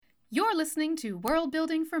You're listening to World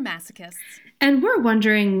Building for Masochists. And we're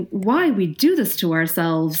wondering why we do this to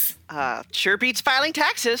ourselves. Sure beats filing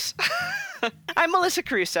taxes. I'm Melissa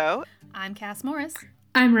Caruso. I'm Cass Morris.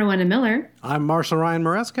 I'm Rowena Miller. I'm Marshall Ryan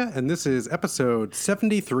Maresca, and this is episode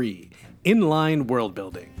 73, Inline World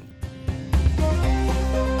Building.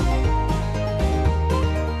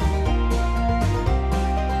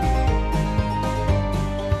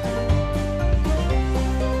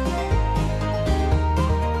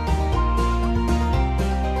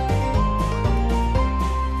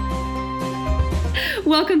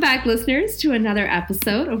 Welcome back, listeners, to another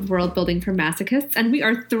episode of World Building for Masochists. And we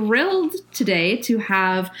are thrilled today to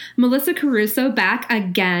have Melissa Caruso back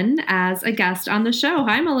again as a guest on the show.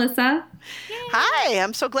 Hi, Melissa. Yay. Hi,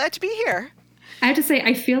 I'm so glad to be here. I have to say,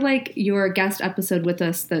 I feel like your guest episode with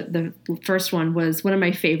us, the first one, was one of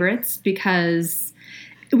my favorites because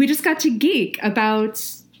we just got to geek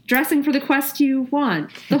about dressing for the quest you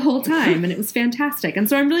want the whole time, and it was fantastic. And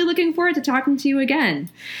so I'm really looking forward to talking to you again.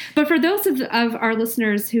 But for those of our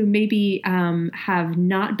listeners who maybe have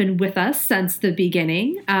not been with us since the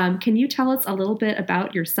beginning, can you tell us a little bit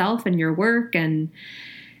about yourself and your work? And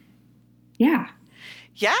yeah,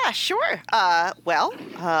 sure. I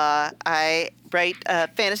write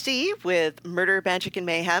fantasy with murder, magic, and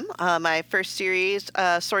mayhem. My first series,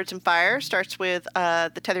 Swords and Fire, starts with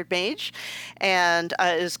The Tethered Mage and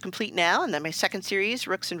is complete now. And then my second series,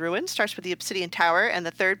 Rooks and Ruin, starts with The Obsidian Tower. And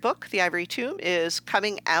the third book, The Ivory Tomb, is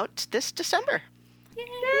coming out this December.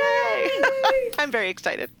 Yay! I'm very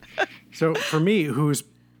excited. So for me, who's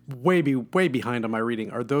way behind on my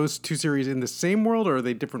reading, are those two series in the same world or are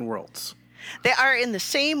they different worlds? They are in the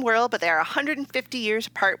same world, but they are 150 years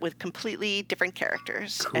apart with completely different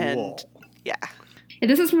characters. Cool. And yeah.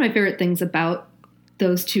 This is one of my favorite things about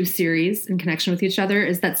those two series in connection with each other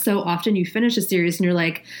is that so often you finish a series and you're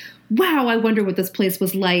like, wow, I wonder what this place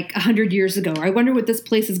was like 100 years ago. Or I wonder what this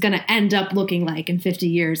place is going to end up looking like in 50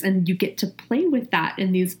 years. And you get to play with that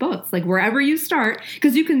in these books, like wherever you start,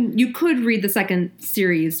 because you could read the second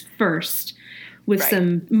series first with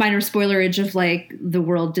some minor spoilerage of like the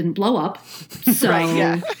world didn't blow up. So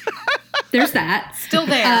there's that. Still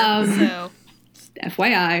there. So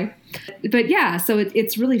FYI. But yeah, so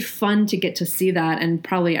it's really fun to get to see that, and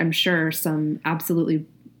probably, I'm sure, some absolutely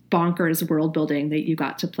bonkers world building that you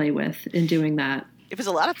got to play with in doing that. It was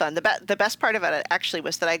a lot of fun. The best part of it actually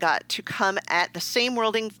was that I got to come at the same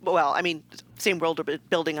same world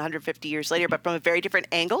building 150 years later, but from a very different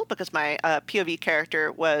angle because my POV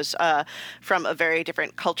character was from a very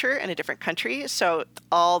different culture and a different country. So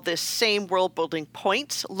all the same world building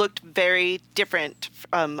points looked very different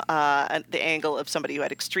from the angle of somebody who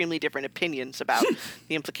had extremely different opinions about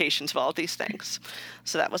the implications of all of these things.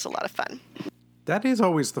 So that was a lot of fun. That is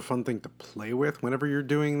always the fun thing to play with whenever you're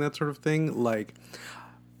doing that sort of thing. Like,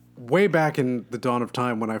 way back in the dawn of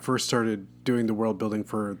time when I first started doing the world building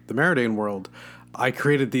for the Meridian world, I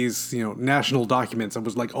created these, national documents. It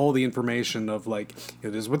was like all the information of like,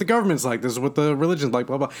 this is what the government's like, this is what the religion's like,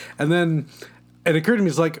 blah, blah. And then it occurred to me,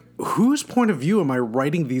 it's like, whose point of view am I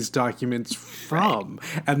writing these documents from?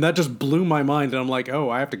 Right. And that just blew my mind. And I'm like,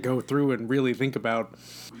 I have to go through and really think about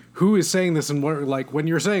who is saying this, and what, like, when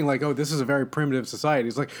you're saying like, this is a very primitive society,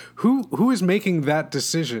 it's like, who is making that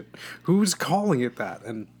decision? Who's calling it that?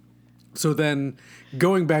 And so then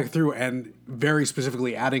going back through and very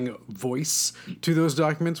specifically adding voice to those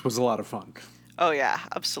documents was a lot of fun. Oh yeah,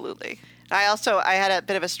 absolutely. I had a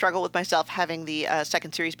bit of a struggle with myself having the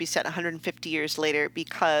second series be set 150 years later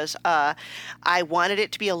because I wanted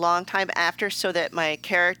it to be a long time after so that my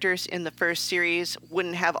characters in the first series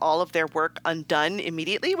wouldn't have all of their work undone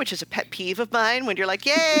immediately, which is a pet peeve of mine when you're like,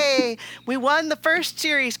 yay, we won the first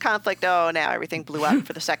series conflict. Oh, now everything blew up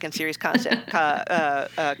for the second series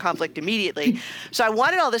conflict immediately. So I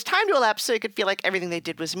wanted all this time to elapse so it could feel like everything they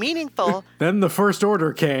did was meaningful. Then the First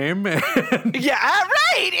Order came. Yeah,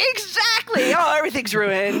 right, exactly. Oh, everything's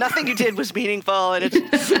ruined. Nothing you did was meaningful, and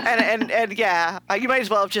you might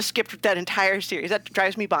as well have just skipped that entire series. That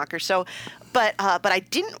drives me bonkers. So, but I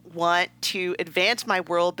didn't want to advance my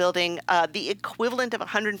world building the equivalent of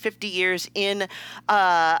 150 years in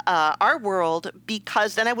our world,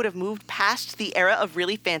 because then I would have moved past the era of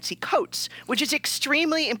really fancy coats, which is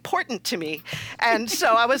extremely important to me. And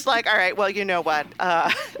so I was like, all right, well, you know what?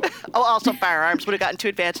 Also, firearms would have gotten too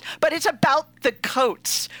advanced, but it's about the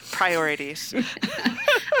coats priority. ladies.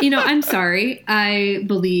 I'm sorry. I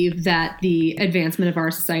believe that the advancement of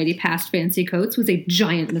our society past fancy coats was a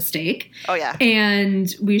giant mistake. Oh, yeah.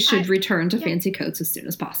 And we should return to fancy coats as soon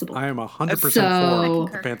as possible. I am 100% So-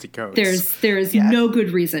 for fancy coats. There's no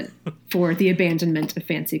good reason for the abandonment of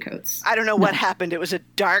fancy coats. I don't know what happened. It was a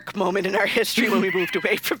dark moment in our history when we moved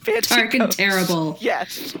away from fancy Dark and coats. terrible.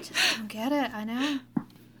 Yes. I don't get it. I know.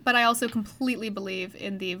 But I also completely believe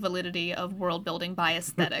in the validity of world building by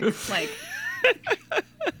aesthetic. Like,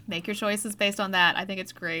 make your choices based on that. I think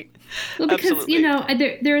it's great. Well, because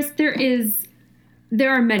Absolutely. there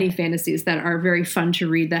are many fantasies that are very fun to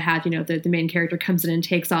read that have the main character comes in and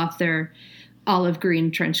takes off their olive green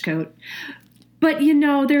trench coat. But,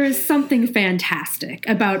 there is something fantastic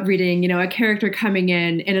about reading, a character coming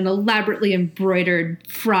in an elaborately embroidered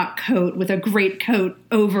frock coat with a great coat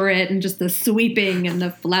over it and just the sweeping and the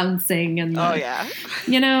flouncing and the, Oh, yeah.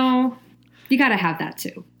 You got to have that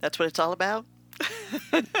too. That's what it's all about?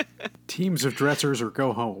 Teams of dressers or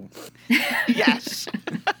go home. Yes.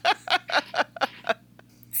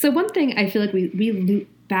 So one thing I feel like we loop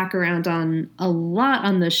back around on a lot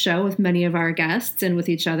on the show with many of our guests and with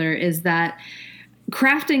each other is that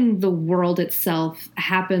crafting the world itself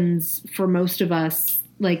happens for most of us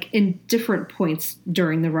like in different points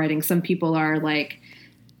during the writing. Some people are like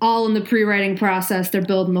all in the pre-writing process, they're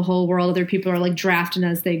building the whole world. Other people are like drafting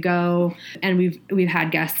as they go. And we've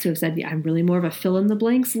had guests who have said, yeah, I'm really more of a fill in the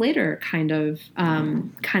blanks later kind of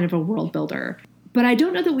a world builder. But I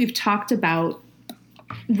don't know that we've talked about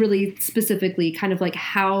really specifically kind of like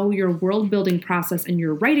how your world building process and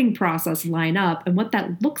your writing process line up and what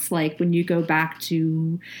that looks like when you go back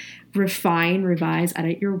to refine, revise,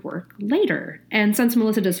 edit your work later. And since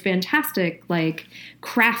Melissa does fantastic like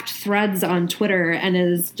craft threads on Twitter and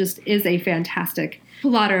is a fantastic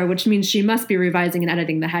plotter, which means she must be revising and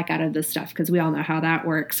editing the heck out of this stuff because we all know how that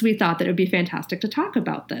works. We thought that it would be fantastic to talk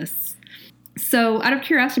about this. So out of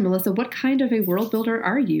curiosity, Melissa, what kind of a world builder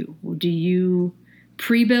are you? Do you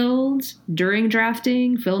pre-build during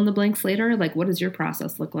drafting, fill in the blanks later? Like, what does your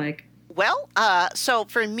process look like? Well, so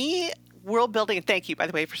for me, world building, and thank you, by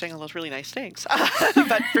the way, for saying all those really nice things.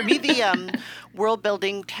 But for me, the world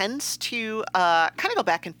building tends to kind of go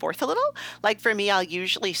back and forth a little. Like for me, I'll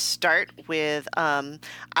usually start with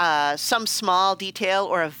some small detail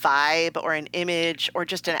or a vibe or an image or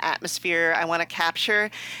just an atmosphere I want to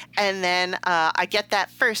capture. And then I get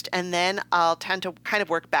that first, and then I'll tend to kind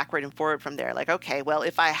of work backward and forward from there. Like, okay, well,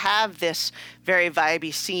 if I have this very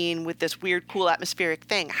vibey scene with this weird, cool atmospheric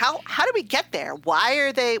thing, how do we get there?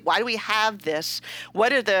 Why do we have this?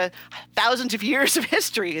 What are the thousands of years of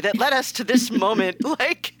history that led us to this moment,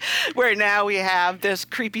 like where now we have this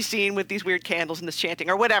creepy scene with these weird candles and this chanting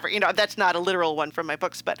or whatever? That's not a literal one from my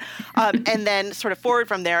books, but and then sort of forward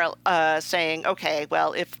from there, saying, okay,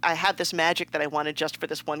 well, if I have this magic that I wanted just for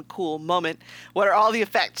this one cool moment, what are all the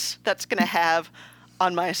effects that's going to have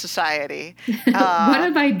on my society? What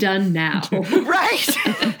have I done now? Right.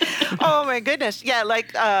 Oh my goodness. Yeah,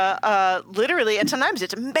 like literally, and sometimes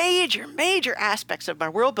it's major aspects of my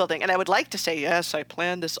world building. And I would like to say, yes, I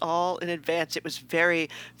planned this all in advance. It was very,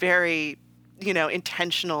 very,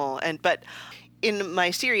 intentional. But in my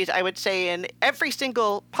series, I would say in every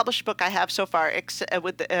single published book I have so far,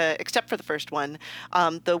 except for the first one,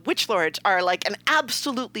 the Witch Lords are like an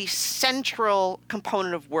absolutely central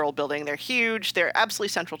component of world building. They're huge. They're absolutely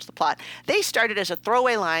central to the plot. They started as a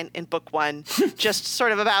throwaway line in book one, just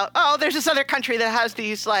sort of about, oh, there's this other country that has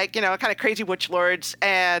these like, kind of crazy Witch Lords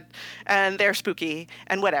and they're spooky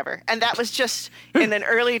and whatever. And that was just in an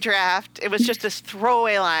early draft. It was just this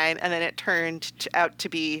throwaway line, and then it turned out to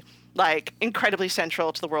be like incredibly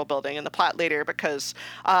central to the world building and the plot later, because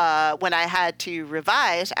when I had to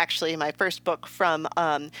revise actually my first book from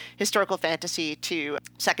historical fantasy to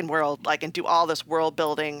Second World, and do all this world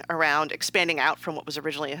building around expanding out from what was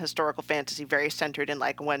originally a historical fantasy, very centered in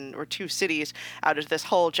like one or two cities out of this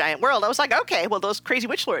whole giant world, I was like, okay, well, those crazy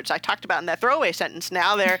witch lords I talked about in that throwaway sentence,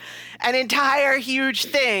 now they're an entire huge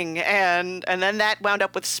thing. And then that wound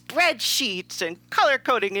up with spreadsheets and color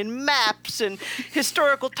coding and maps and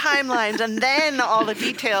historical timelines, and then all the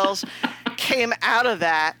details came out of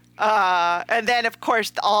that. And then, of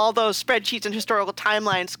course, all those spreadsheets and historical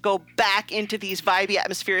timelines go back into these vibey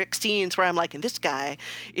atmospheric scenes where I'm like, and this guy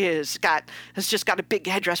has just got a big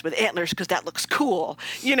headdress with antlers because that looks cool,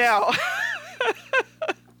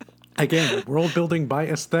 Again, world building by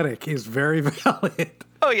aesthetic is very valid.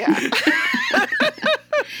 Oh, yeah.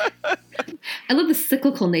 I love the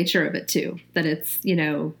cyclical nature of it, too, that it's,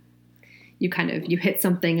 you hit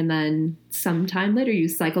something and then sometime later you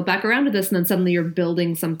cycle back around to this, and then suddenly you're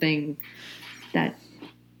building something that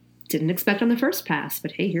didn't expect on the first pass,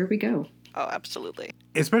 but hey, here we go. Oh, absolutely.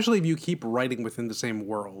 Especially if you keep writing within the same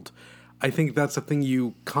world. I think that's the thing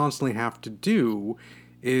you constantly have to do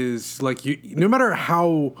is like no matter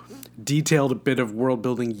how detailed a bit of world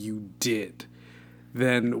building you did,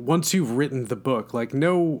 then once you've written the book, like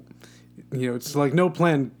it's like no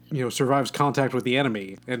plan, survives contact with the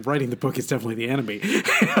enemy, and writing the book is definitely the enemy.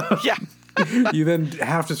 Yeah. You then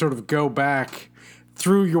have to sort of go back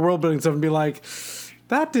through your world building stuff and be like,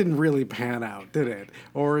 that didn't really pan out, did it?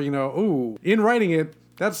 Or, in writing it,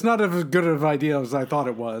 that's not as good of an idea as I thought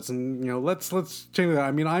it was. And, let's change that.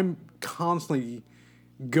 I mean, I'm constantly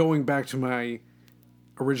going back to my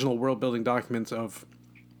original world building documents of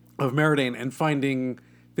Meridian and finding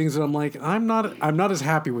things that I'm like, I'm not as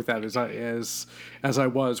happy with that as I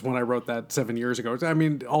was when I wrote that 7 years ago. I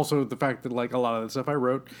mean, also the fact that like a lot of the stuff I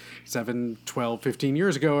wrote 7, 12, 15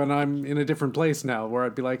 years ago, and I'm in a different place now where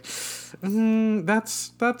I'd be like,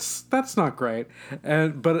 that's not great.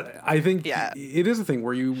 But I think it is a thing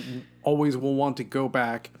where you always will want to go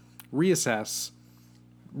back, reassess,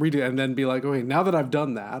 redo, and then be like, okay, now that I've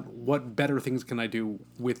done that, what better things can I do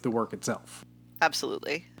with the work itself?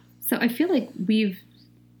 Absolutely. So I feel like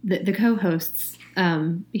the co-hosts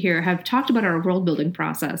here have talked about our world building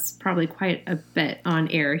process probably quite a bit on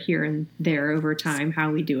air here and there over time,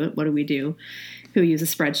 how we do it, what do we do, who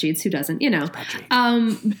uses spreadsheets, who doesn't,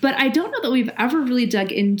 but I don't know that we've ever really dug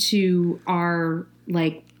into our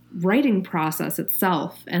like writing process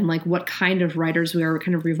itself and like what kind of writers we are, what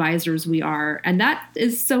kind of revisers we are. And that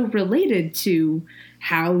is so related to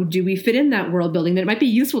how do we fit in that world building that it might be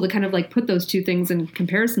useful to kind of like put those two things in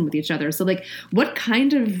comparison with each other. So like, what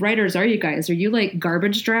kind of writers are you guys? Are you like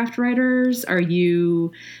garbage draft writers? Are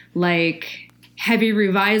you like heavy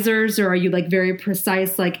revisers, or are you like very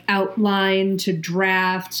precise, like outline to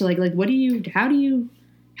draft? Like how do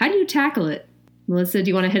you tackle it? Melissa, do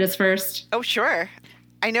you want to hit us first? Oh, sure.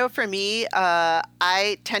 I know for me,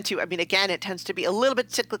 I tend to, again, it tends to be a little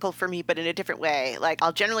bit cyclical for me, but in a different way. Like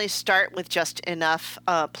I'll generally start with just enough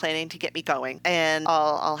planning to get me going, and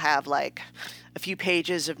I'll have like a few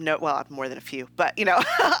pages of more than a few, but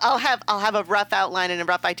I'll have a rough outline and a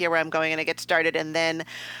rough idea where I'm going, and I get started, and then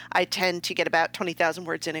I tend to get about 20,000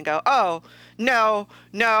 words in and go, oh, no,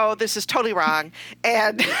 this is totally wrong.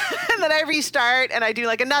 And, and then I restart and I do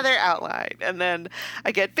like another outline, and then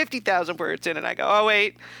I get 50,000 words in and I go, oh,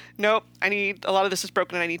 wait, nope, a lot of this is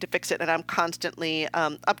broken and I need to fix it. And I'm constantly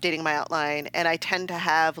updating my outline. And I tend to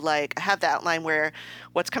have the outline where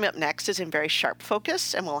what's coming up next is in very sharp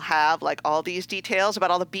focus, and we'll have like all these details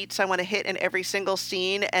about all the beats I want to hit in every single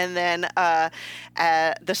scene. And then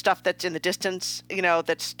the stuff that's in the distance,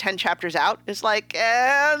 that's 10 chapters out is like,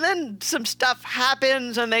 and then some stuff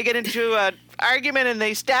happens and they get into an argument and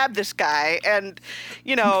they stab this guy, and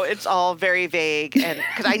it's all very vague, and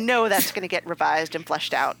because I know that's going to get revised and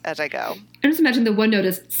fleshed out as I go. I just imagine the one note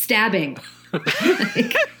is stabbing.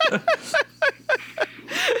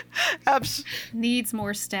 Needs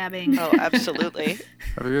more stabbing. Oh, absolutely.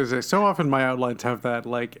 I was gonna say, so often my outlines have that,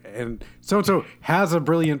 like, and so has a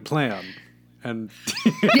brilliant plan, and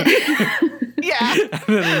yeah, and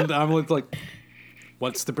then I'm like,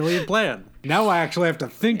 what's the brilliant plan? Now I actually have to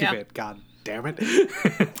think of it. God damn it.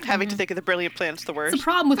 Having to think of the brilliant plan's the worst. The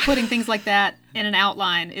problem with putting things like that in an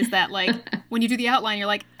outline is that, like, when you do the outline, you're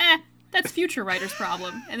like, that's future writer's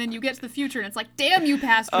problem. And then you get to the future and it's like, damn you,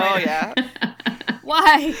 past writer. Oh, yeah.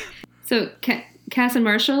 Why? So, Cass and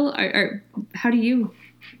Marshall, how do you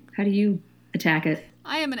attack it?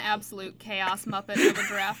 I am an absolute chaos muppet of a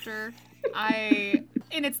drafter. I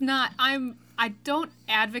don't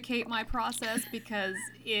advocate my process because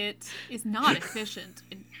it is not efficient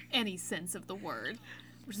in any sense of the word,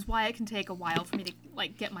 which is why it can take a while for me to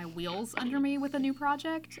like get my wheels under me with a new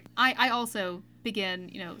project. I also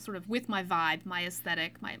begin, sort of with my vibe, my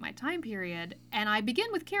aesthetic, my time period, and I begin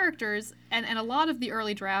with characters, and a lot of the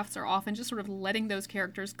early drafts are often just sort of letting those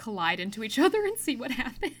characters collide into each other and see what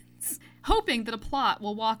happens, hoping that a plot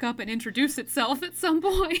will walk up and introduce itself at some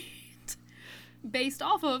point. Based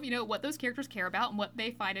off of, what those characters care about and what they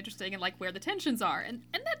find interesting and, like, where the tensions are. And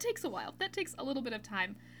that takes a while. That takes a little bit of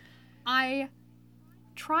time. I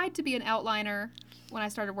tried to be an outliner when I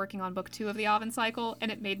started working on book 2 of the Oven Cycle, and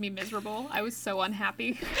it made me miserable. I was so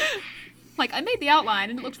unhappy. Like, I made the outline,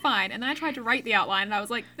 and it looked fine, and then I tried to write the outline, and I was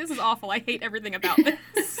like, this is awful. I hate everything about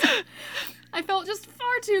this. I felt just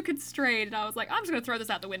far too constrained, and I was like, I'm just going to throw this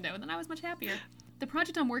out the window, and then I was much happier. The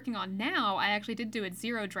project I'm working on now, I actually did do a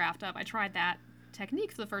 0 draft up. I tried that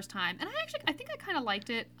technique for the first time, and I think I kind of liked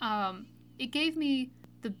it. It gave me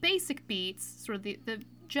the basic beats, sort of the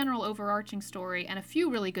general overarching story, and a few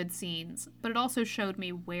really good scenes, but it also showed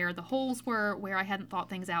me where the holes were, where I hadn't thought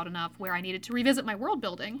things out enough, where I needed to revisit my world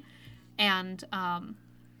building and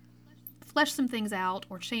flesh some things out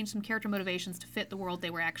or change some character motivations to fit the world they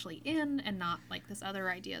were actually in, and not like this other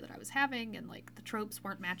idea that I was having, and like the tropes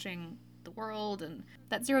weren't matching the world. And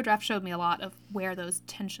that Zero Draft showed me a lot of where those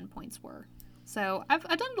tension points were. So I've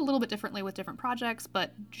done it a little bit differently with different projects,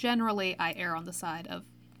 but generally I err on the side of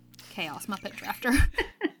chaos Muppet Drafter.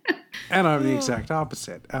 And I'm the exact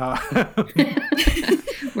opposite.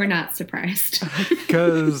 We're not surprised.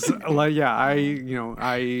 Because,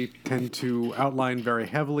 I tend to outline very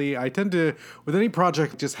heavily. I tend to, with any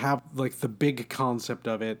project, just have, like, the big concept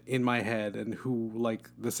of it in my head and who, like,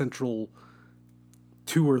 the central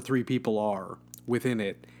 2 or 3 people are within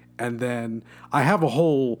it. And then I have a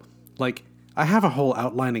whole,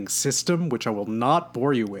 outlining system, which I will not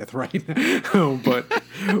bore you with right now,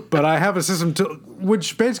 but I have a system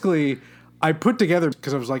which basically I put together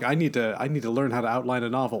because I was like, I need to learn how to outline a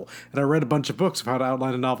novel. And I read a bunch of books of how to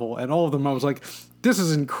outline a novel, and all of them I was like, this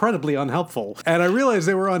is incredibly unhelpful. And I realized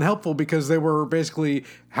they were unhelpful because they were basically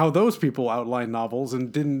how those people outline novels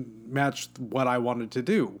and didn't match what I wanted to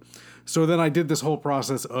do. So then I did this whole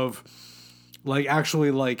process of actually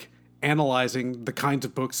analyzing the kinds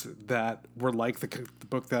of books that were like the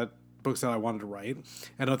books that I wanted to write,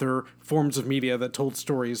 and other forms of media that told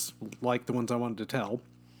stories like the ones I wanted to tell,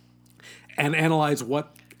 and analyze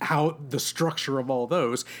how the structure of all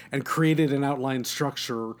those, and created an outline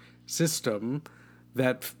structure system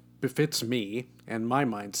that befits me and my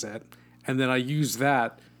mindset. And then I use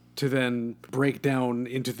that to then break down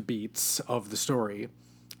into the beats of the story.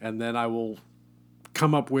 And then I will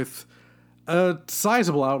come up with a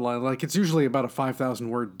sizable outline. Like, it's usually about a 5,000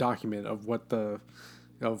 word document of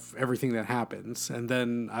of everything that happens. And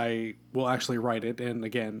then I will actually write it. And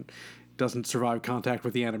again, doesn't survive contact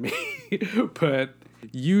with the enemy. But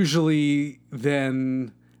usually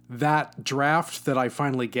then that draft that I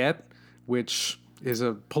finally get, which is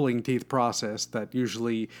a pulling teeth process that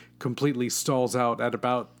usually completely stalls out at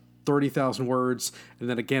about 30,000 words, and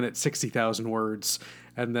then again at 60,000 words,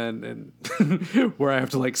 and then where I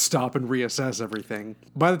have to stop and reassess everything.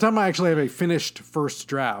 By the time I actually have a finished first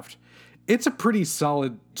draft, it's a pretty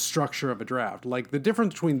solid structure of a draft. Like, the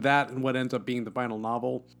difference between that and what ends up being the final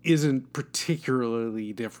novel isn't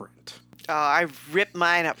particularly different. Oh, I rip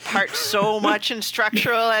mine apart so much in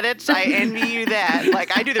structural edits. I envy you that.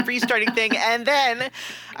 Like, I do the restarting thing, and then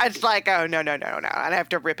it's like, oh, no. And I have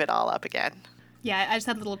to rip it all up again. Yeah, I just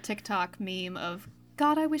had a little TikTok meme of,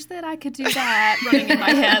 God, I wish that I could do that, running in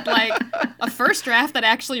my head. Like, a first draft that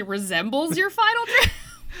actually resembles your final draft.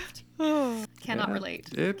 Cannot relate.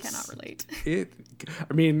 Cannot relate.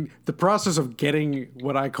 I mean, the process of getting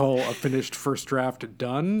what I call a finished first draft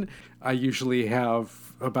done, I usually have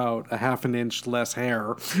about a half an inch less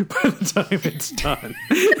hair by the time it's done.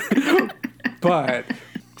 But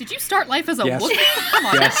did you start life as a yes. Wookiee? Come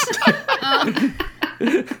on. Yes.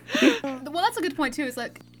 Well, that's a good point too. Is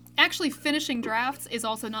like, actually finishing drafts is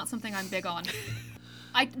also not something I'm big on.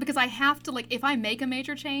 Because I have to, if I make a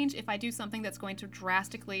major change, if I do something that's going to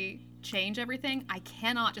drastically change everything, I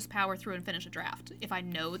cannot just power through and finish a draft if I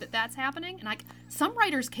know that that's happening. And some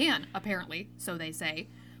writers can, apparently, so they say.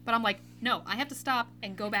 But I'm like, no, I have to stop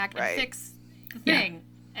and go back and fix the thing.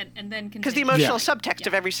 And then continue. Because the emotional subtext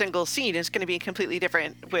of every single scene is going to be completly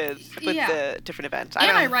different with the different events.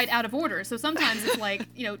 I write out of order, so sometimes it's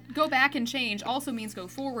go back and change also means go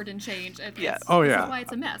forward and change. This is why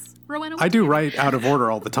it's a mess. Rowena, I do write out of order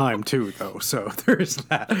all the time too, though. So there's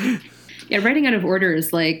that. Yeah, writing out of order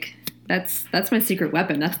is that's my secret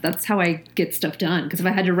weapon. That's how I get stuff done. Because if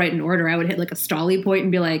I had to write in order, I would hit a stally point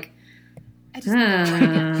and be like, I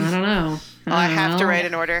don't know. I have to write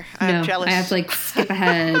in order. I'm jealous. I have to skip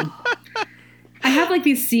ahead. I have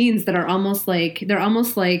these scenes that are almost like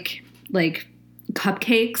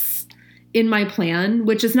cupcakes in my plan,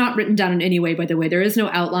 which is not written down in any way, by the way. There is no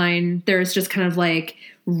outline. There's just kind of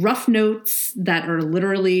rough notes that are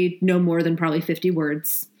literally no more than probably 50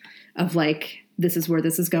 words of this is where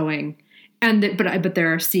this is going. And but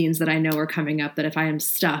there are scenes that I know are coming up that if I am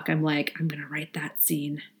stuck, I'm I'm going to write that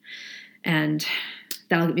scene. And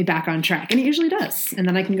that'll get me back on track. And it usually does. And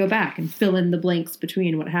then I can go back and fill in the blanks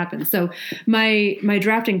between what happens. So my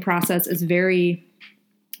drafting process is very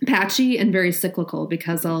patchy and very cyclical,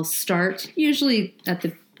 because I'll start usually at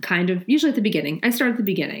the beginning. I start at the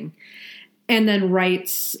beginning and then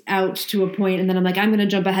write out to a point, and then I'm I'm going to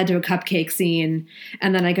jump ahead to a cupcake scene,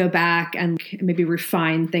 and then I go back and maybe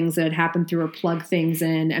refine things that had happened through or plug things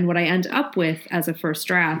in. And what I end up with as a first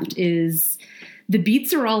draft is the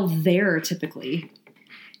beats are all there typically.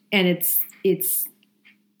 and it's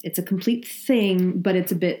a complete thing, but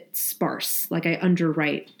it's a bit sparse. Like I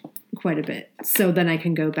underwrite quite a bit. So then I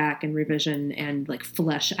can go back and revision and like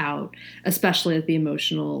flesh out, especially the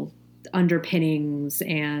emotional underpinnings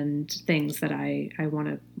and things that I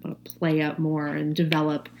want to play out more and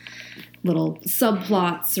develop little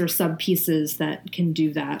subplots or sub pieces that can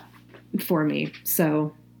do that for me.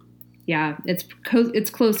 So yeah, it's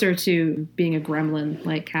closer to being a gremlin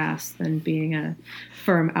like Cass than being a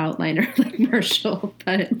firm outliner like Marshall.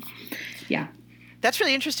 But yeah. That's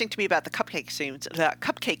really interesting to me about the cupcake scenes,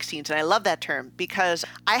 and I love that term because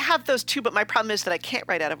I have those too, but my problem is that I can't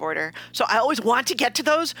write out of order. So I always want to get to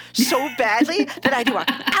those so badly that I do an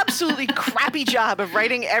absolutely crappy job of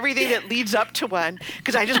writing everything that leads up to one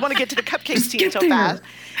because I just want to get to the cupcake scene so fast.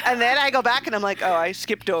 And then I go back and I'm like, oh, I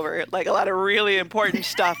skipped over like a lot of really important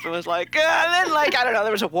stuff. And was like, and then like, I don't know,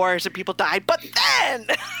 there was a war, some people died, but then.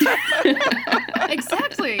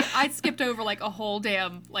 Exactly. I skipped over like a whole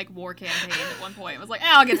damn like war campaign at one point. I was like,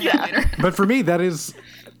 I'll get to that later. But for me, that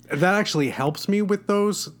actually helps me with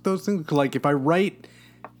those things. Like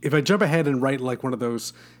if I jump ahead and write like one of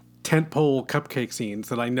those tentpole cupcake scenes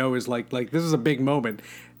that I know is like this is a big moment,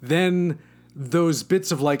 then those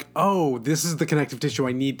bits of like, oh, this is the connective tissue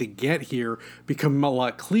I need to get here become a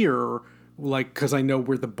lot clearer, like because I know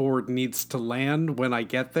where the board needs to land when I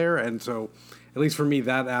get there, and so at least for me,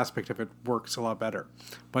 that aspect of it works a lot better.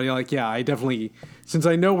 But I definitely, since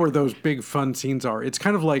I know where those big fun scenes are, it's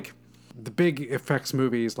kind of like the big effects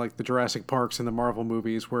movies, like the Jurassic Parks and the Marvel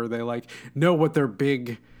movies, where they like know what their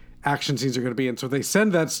big action scenes are going to be, and so they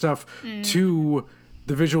send that stuff to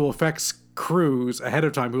the visual effects crews ahead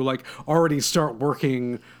of time, who like already start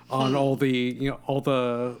working on all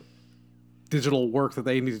the digital work that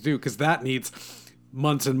they need to do, because that needs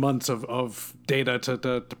months and months of data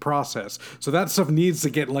to process. So that stuff needs to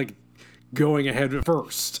get like going ahead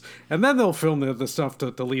first, and then they'll film the stuff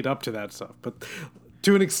to lead up to that stuff. But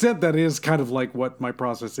to an extent, that is kind of like what my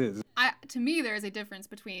process is. To me, there is a difference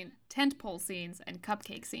between tentpole scenes and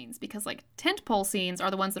cupcake scenes, because like tentpole scenes are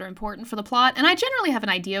the ones that are important for the plot, and I generally have an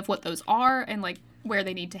idea of what those are and like where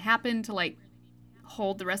they need to happen to like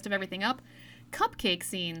hold the rest of everything up. Cupcake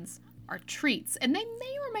scenes are treats, and they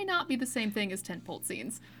may or may not be the same thing as tentpole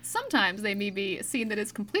scenes. Sometimes they may be a scene that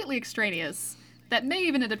is completely extraneous, that may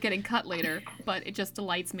even end up getting cut later, but it just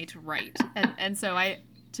delights me to write. And so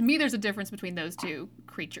to me, there's a difference between those two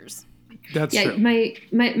creatures. That's true. My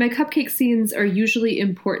cupcake scenes are usually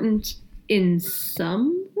important in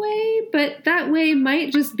some way, but that way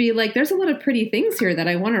might just be like, there's a lot of pretty things here that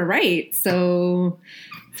I want to write, so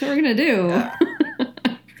that's what we're gonna do.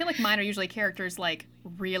 I feel like mine are usually characters like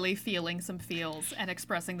really feeling some feels and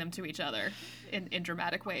expressing them to each other in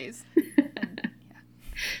dramatic ways.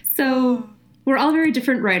 So we're all very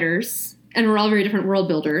different writers, and we're all very different world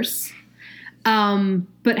builders.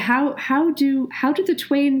 But how do the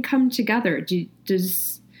twain come together?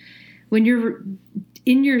 Does when you're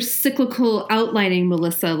in your cyclical outlining,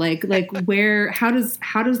 Melissa, like how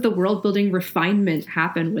does the world building refinement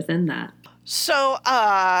happen within that? So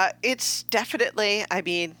it's definitely, I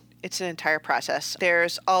mean, it's an entire process.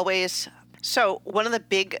 There's always, so one of the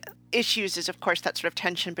big issues is, of course, that sort of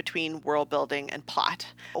tension between world building and plot,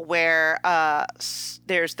 where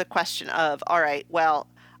there's the question of, all right, well,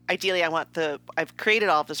 ideally I've created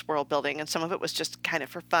all of this world building, and some of it was just kind of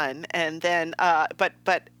for fun, and then,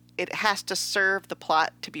 but it has to serve the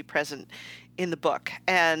plot to be present in the book.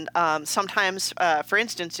 And sometimes, for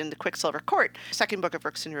instance, in the Quicksilver Court, second book of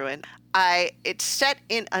Rooks in Ruin, it's set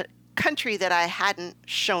in a country that I hadn't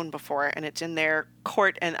shown before, and it's in their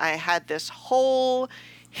court, and I had this whole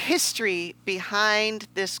history behind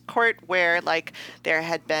this court where like there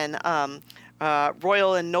had been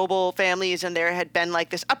royal and noble families, and there had been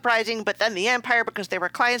like this uprising, but then the empire, because they were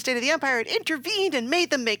client state of the empire, had intervened and made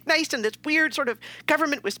them make nice, and this weird sort of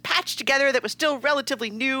government was patched together that was still relatively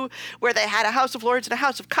new, where they had a House of Lords and a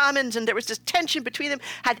House of Commons, and there was this tension between them,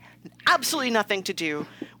 had absolutely nothing to do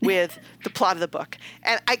with the plot of the book.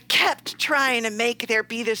 And I kept trying to make there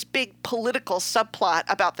be this big political subplot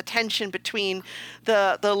about the tension between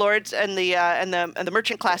the lords and the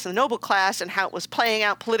merchant class and the noble class, and how it was playing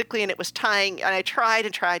out politically, and it was tying, and I tried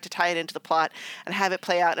to tie it into the plot and have it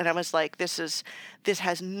play out, and I was like, this is this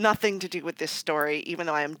has nothing to do with this story, even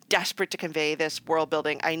though I am desperate to convey this world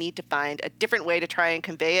building. I need to find a different way to try and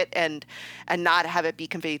convey it and not have it be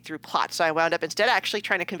conveyed through plot. So I wound up instead actually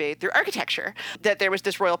trying to convey it through architecture, that there was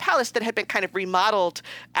this royal palace that had been kind of remodeled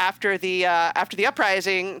after the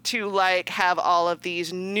uprising to like have all of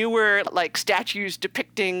these newer like statues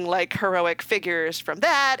depicting like heroic figures from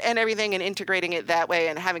that and everything, and integrating it that way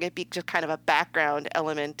and having it be just kind of a background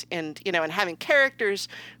element, and and having characters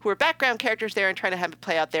who are background characters there and trying to have it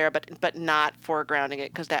play out there, but not foregrounding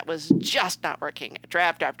it, because that was just not working.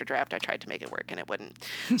 Draft after draft I tried to make it work and it wouldn't.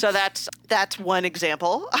 So that's one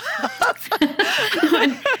example.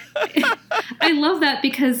 I love that,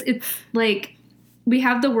 because it's like we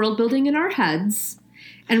have the world building in our heads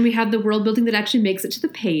and we have the world building that actually makes it to the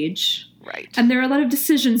page. Right. And there are a lot of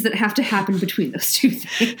decisions that have to happen between those two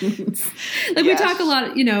things. Like Yes. we talk a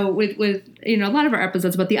lot, with a lot of our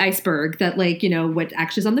episodes about the iceberg, that like, what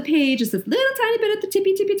actually is on the page is this little tiny bit at the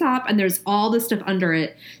tippy top, and there's all this stuff under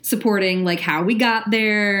it supporting like how we got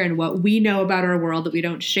there and what we know about our world that we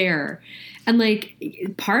don't share. And like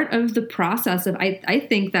part of the process of, I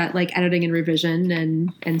think that like editing and revision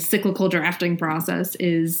and cyclical drafting process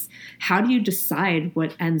is, how do you decide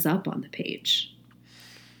what ends up on the page?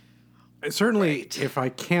 Certainly, Right. if I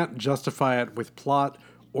can't justify it with plot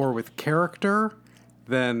or with character,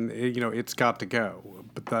 then it's got to go.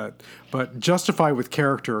 But justify with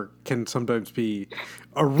character can sometimes be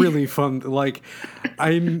a really fun. Like,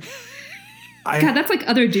 God, that's like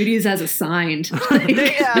other duties as assigned. Like,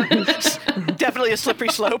 Yeah, definitely a slippery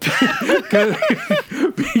slope.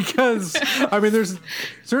 because I mean,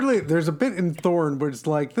 there's a bit in Thorn where it's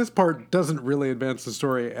like this part doesn't really advance the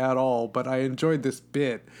story at all, but I enjoyed this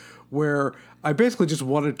bit where I basically just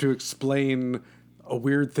wanted to explain a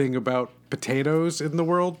weird thing about potatoes in the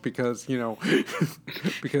world, because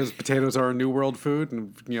because potatoes are a new world food,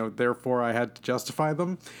 and therefore I had to justify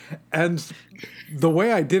them. And the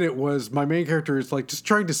way I did it was, my main character is like just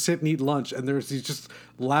trying to sit and eat lunch, and there's these just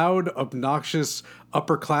loud, obnoxious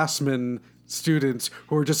upperclassmen students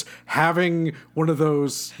who are just having one of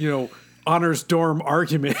those honors dorm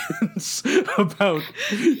arguments about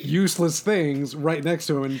useless things right next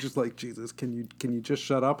to him, and just like, Jesus, can you just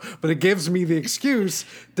shut up? But it gives me the excuse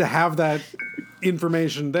to have that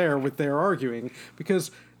information there with their arguing,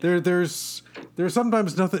 because there's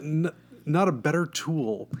sometimes not a better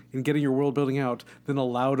tool in getting your world building out than a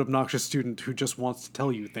loud, obnoxious student who just wants to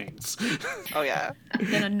tell you things. Oh yeah.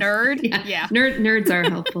 Then a nerd. Yeah. Nerds are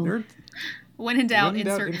helpful. When in doubt, When in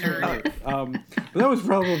doubt, insert nerd. But that was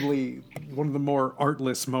probably one of the more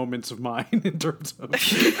artless moments of mine in terms of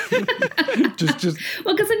just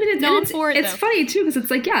Well, because I mean, No, I'm for it, it's though. funny too, because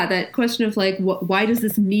it's like, yeah, that question of like, why does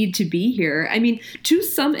this need to be here? I mean, to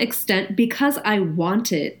some extent, because I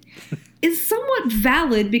want it, is somewhat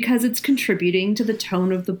valid, because it's contributing to the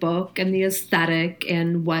tone of the book and the aesthetic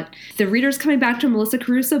and what the reader's coming back to a Melissa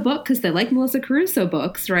Caruso book because they like Melissa Caruso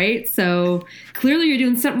books, right? So clearly you're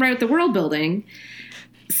doing something right with the world building.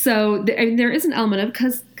 So there is an element of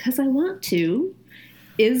because I want to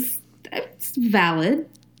it's valid.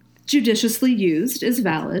 Judiciously used is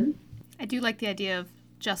valid. I do like the idea of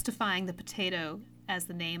justifying the potato as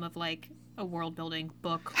the name of like a world building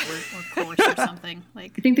book or course or something.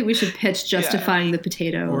 Like, I think that we should pitch justifying the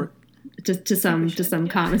potato Or- to some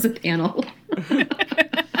con as a panel.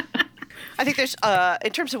 I think there's,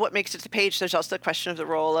 in terms of what makes it to the page, there's also the question of the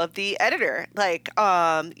role of the editor. Like,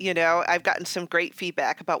 I've gotten some great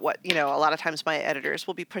feedback about what, a lot of times my editors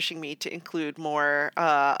will be pushing me to include more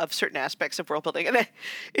of certain aspects of world building. And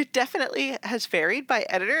it definitely has varied by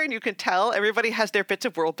editor, and you can tell everybody has their bits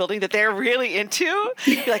of world building that they're really into.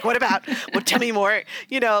 You're like, what about, well, tell me more.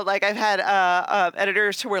 Like I've had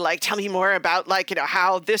editors who were like, tell me more about like,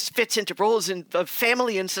 how this fits into roles of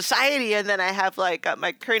family and society. And then I have like,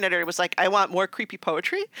 my current editor was like, I want more creepy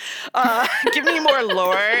poetry. Give me more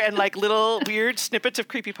lore and like little weird snippets of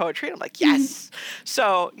creepy poetry. And I'm like, yes.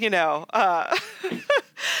 So, I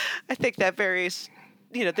think that varies.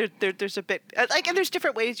 There's a bit like, and there's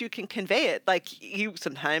different ways you can convey it. Like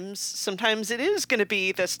sometimes it is going to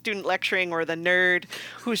be the student lecturing or the nerd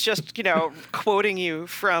who's just, quoting you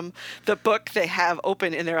from the book they have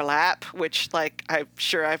open in their lap, which like, I'm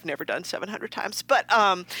sure I've never done 700 times, but,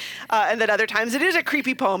 and then other times it is a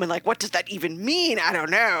creepy poem. And like, what does that even mean? I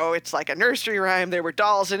don't know. It's like a nursery rhyme. There were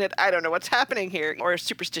dolls in it. I don't know what's happening here, or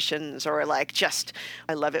superstitions, or like,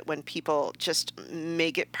 I love it when people just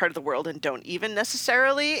make it part of the world and don't even necessarily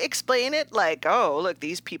explain it, like, oh, look,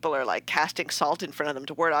 these people are like casting salt in front of them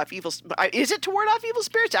to ward off evil. Is it to ward off evil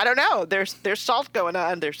spirits? I don't know. There's salt going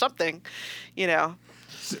on. There's something, Well,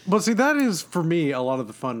 see, that is for me a lot of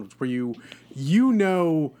the fun, where you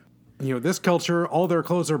this culture, all their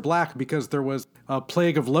clothes are black because there was a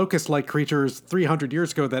plague of locust-like creatures 300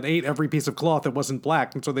 years ago that ate every piece of cloth that wasn't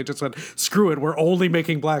black. And so they just said, screw it, we're only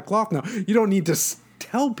making black cloth now. You don't need to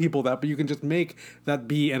tell people that, but you can just make that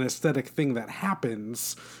be an aesthetic thing that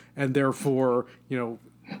happens. And therefore,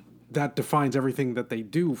 that defines everything that they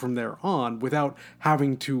do from there on without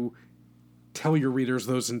having to tell your readers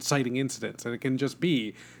those inciting incidents. And it can just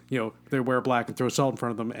be, they wear black and throw salt in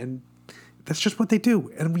front of them, and that's just what they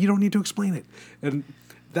do, and you don't need to explain it. And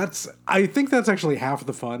I think that's actually half of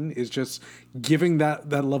the fun, is just giving that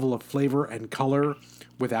level of flavor and color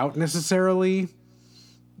without necessarily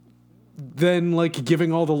then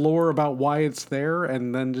giving all the lore about why it's there,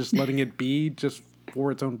 and then just letting it be just for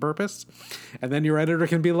its own purpose. And then your editor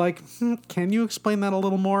can be like, can you explain that a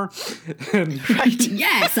little more? And right.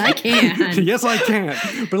 Yes, I can. Yes, I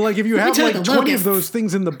can. But if you have 20 of those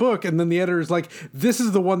things in the book, and then the editor is like, this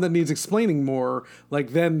is the one that needs explaining more,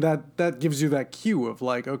 then that gives you that cue of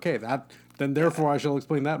okay, then therefore I shall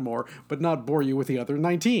explain that more, but not bore you with the other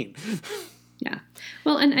 19. Yeah.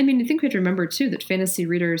 Well, and I think we have to remember, too, that fantasy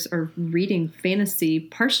readers are reading fantasy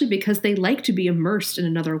partially because they like to be immersed in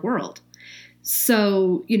another world.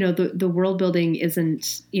 So, the world building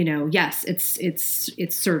isn't, yes,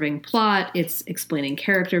 it's serving plot, it's explaining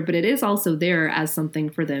character, but it is also there as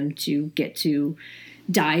something for them to get to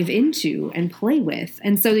dive into and play with.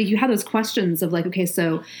 And so you have those questions of okay,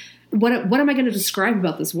 so what am I going to describe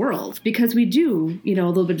about this world? Because we do, a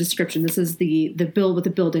little bit of description. This is the build, what the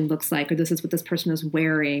building looks like, or this is what this person is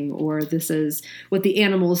wearing, or this is what the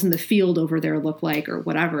animals in the field over there look like, or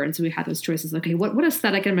whatever. And so we had those choices. Okay, what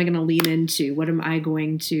aesthetic am I going to lean into? What am I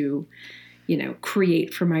going to,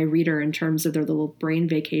 create for my reader in terms of their little brain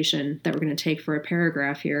vacation that we're going to take for a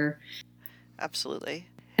paragraph here? Absolutely.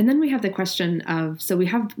 And then we have the question of, so we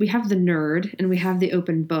have the nerd and we have the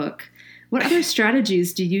open book. What other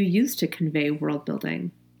strategies do you use to convey world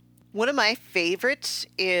building? One of my favorites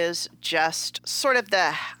is just sort of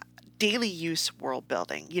the daily use world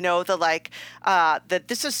building. That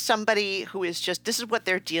this is somebody who is this is what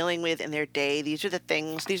they're dealing with in their day. These are the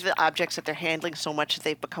things, these are the objects that they're handling so much that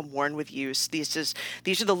they've become worn with use. These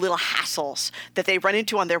are the little hassles that they run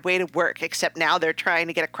into on their way to work, except now they're trying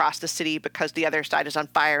to get across the city because the other side is on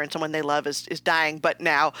fire and someone they love is dying, but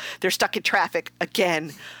now they're stuck in traffic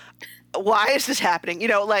again. Why is this happening?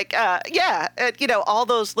 All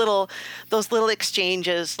those little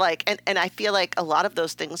exchanges, and I feel like a lot of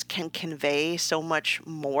those things can convey so much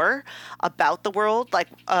more about the world.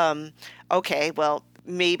 Okay, well,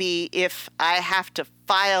 maybe if I have to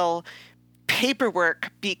file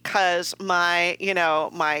paperwork because my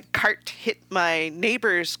cart hit my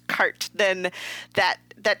neighbor's cart, then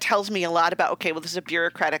that tells me a lot about, okay, well, this is a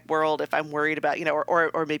bureaucratic world if I'm worried about,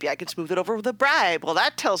 or maybe I can smooth it over with a bribe. Well,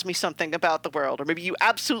 that tells me something about the world. Or maybe you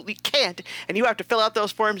absolutely can't, and you have to fill out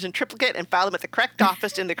those forms in triplicate and file them at the correct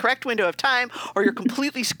office in the correct window of time, or you're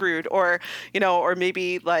completely screwed. Or, or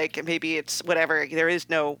maybe it's whatever. There is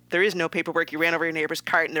no paperwork. You ran over your neighbor's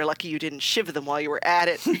cart, and they're lucky you didn't shiv them while you were at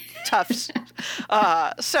it. Toughs.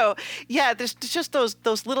 So yeah, there's just those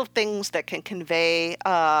little things that can convey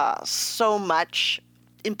so much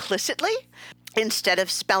implicitly instead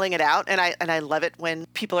of spelling it out. And I love it when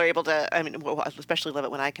people are able to, I especially love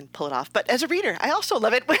it when I can pull it off. But as a reader, I also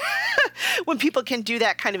love it when people can do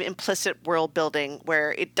that kind of implicit world building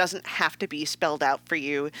where it doesn't have to be spelled out for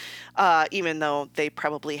you, even though they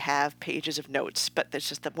probably have pages of notes. But there's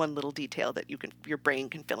just that one little detail that your brain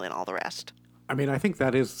can fill in all the rest. I think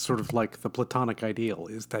that is sort of the platonic ideal,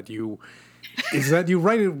 is that you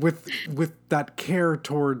write it with that care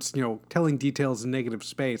towards, telling details in negative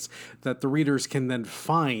space, that the readers can then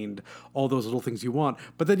find all those little things you want,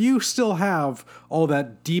 but that you still have all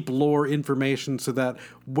that deep lore information so that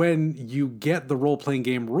when you get the role-playing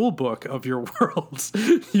game rule book of your worlds,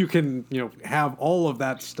 you can, have all of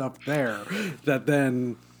that stuff there that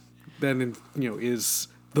then is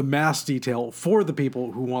the mass detail for the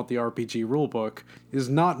people who want the RPG rulebook. Is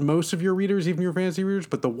not most of your readers, even your fantasy readers,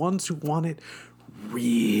 but the ones who want it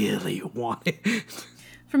really want it.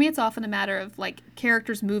 For me, it's often a matter of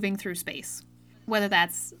characters moving through space. Whether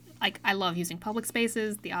that's I love using public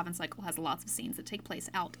spaces. The Advent Cycle has lots of scenes that take place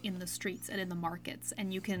out in the streets and in the markets,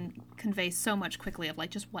 and you can convey so much quickly of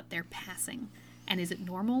just what they're passing. And is it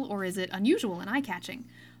normal or is it unusual and eye-catching?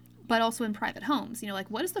 But also in private homes,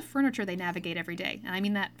 what is the furniture they navigate every day? And I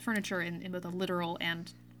mean that furniture in both a literal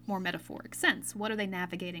and more metaphoric sense. What are they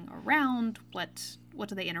navigating around? What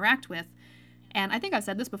do they interact with? And I think I've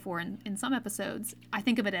said this before in some episodes. I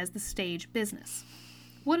think of it as the stage business.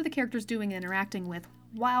 What are the characters doing and interacting with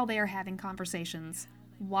while they are having conversations,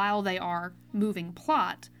 while they are moving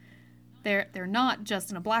plot? they're not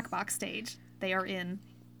just in a black box stage. They are in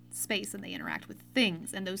space and they interact with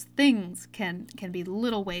things, and those things can be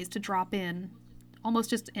little ways to drop in almost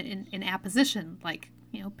just in apposition, like,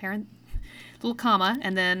 parent, little comma,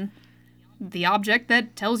 and then the object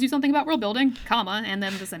that tells you something about world building, comma, and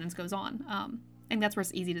then the sentence goes on. I think that's where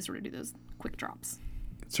it's easy to sort of do those quick drops.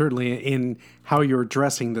 Certainly in how you're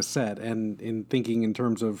addressing the set and in thinking in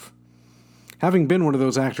terms of having been one of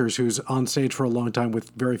those actors who's on stage for a long time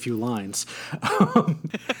with very few lines.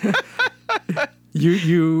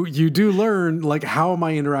 You do learn, like, how am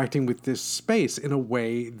I interacting with this space in a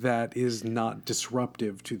way that is not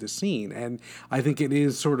disruptive to the scene? And I think it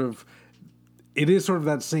is sort of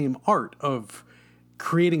that same art of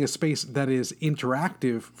creating a space that is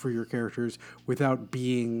interactive for your characters without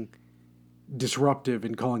being disruptive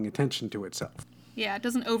and calling attention to itself. Yeah, it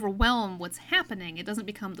doesn't overwhelm what's happening. It doesn't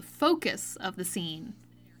become the focus of the scene,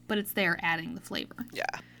 but it's there adding the flavor. Yeah.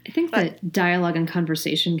 I think that dialogue and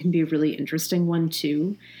conversation can be a really interesting one,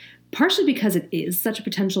 too. Partially because it is such a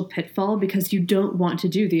potential pitfall, because you don't want to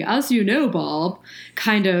do the, as you know, Bob,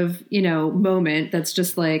 kind of, moment that's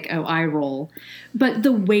just like, oh, eye roll. But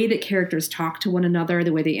the way that characters talk to one another,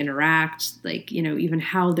 the way they interact, like, even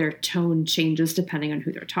how their tone changes depending on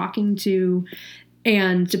who they're talking to,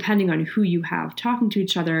 and depending on who you have talking to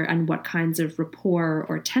each other and what kinds of rapport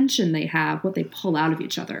or tension they have, what they pull out of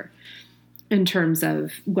each other in terms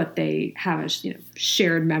of what they have as,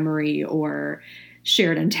 shared memory or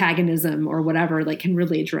shared antagonism or whatever, like, can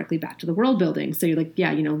relate directly back to the world building. So you're like,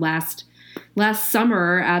 yeah, last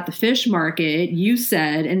summer at the fish market, you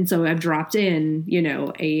said, and so I've dropped in,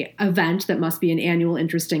 a event that must be an annual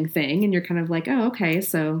interesting thing. And you're kind of like, oh, okay,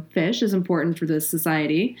 so fish is important for this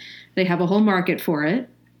society. They have a whole market for it.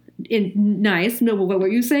 Nice. No, what were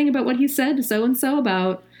you saying about what he said so-and-so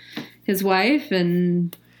about his wife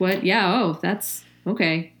and what? Yeah, oh, that's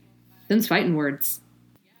okay. Them's fighting words.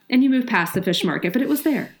 And you move past the fish market, but it was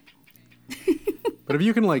there. But if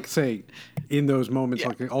you can, like, say, in those moments,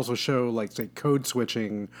 like, also show, like, say, code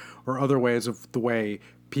switching or other ways of the way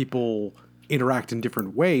people interact in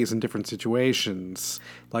different ways in different situations,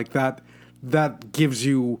 like that gives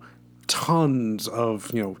you tons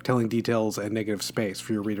of, telling details and negative space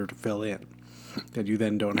for your reader to fill in. That you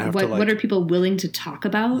then don't have to, like... What are people willing to talk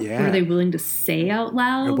about? Yeah. What are they willing to say out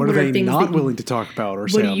loud? And what are they not willing to talk about or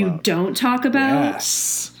say out loud? What do you don't talk about?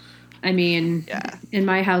 Yes. I mean, in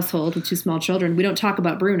my household with 2 small children, we don't talk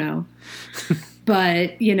about Bruno.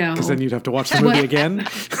 But, Because then you'd have to watch the movie again?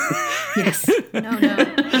 Yes. No.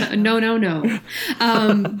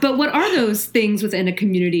 But what are those things within a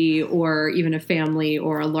community or even a family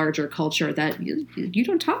or a larger culture that you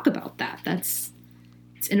don't talk about that? It's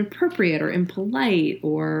inappropriate or impolite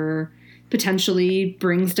or potentially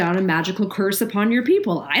brings down a magical curse upon your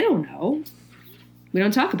people. I don't know. We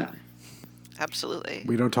don't talk about it. Absolutely.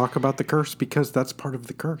 We don't talk about the curse because that's part of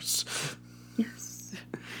the curse. Yes.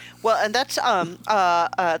 Well, and that's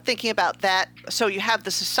thinking about that. So you have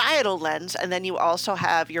the societal lens, and then you also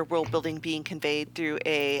have your world building being conveyed through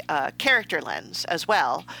a character lens as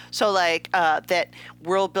well. So, like, that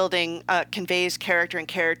world building conveys character, and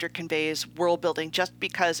character conveys world building. Just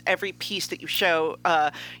because every piece that you show,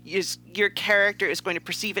 your character is going to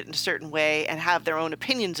perceive it in a certain way and have their own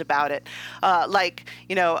opinions about it.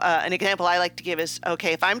 An example I like to give is,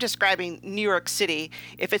 okay, if I'm describing New York City,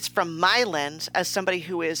 if it's from my lens as somebody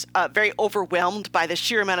who is very overwhelmed by the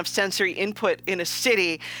sheer amount of sensory input in a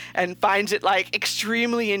city and finds it, like,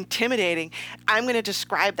 extremely intimidating, I'm going to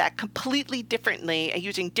describe that completely differently and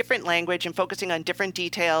using different language and focusing on different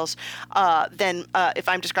details than if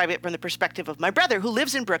I'm describing it from the perspective of my brother, who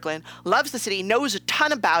lives in Brooklyn, loves the city, knows a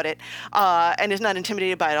ton about it, and is not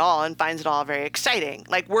intimidated by it all and finds it all very exciting.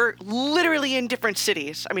 Like, we're literally in different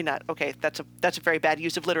cities. I mean, that's a very bad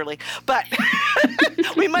use of literally, but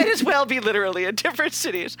we might as well be literally in different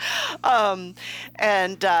cities. You're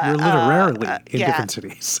literarily in different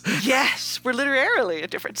cities. Yes, we're literally in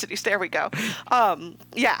different cities. There we go.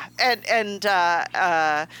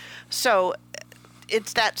 So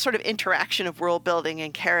it's that sort of interaction of world building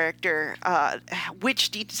and character,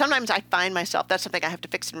 sometimes I find myself, that's something I have to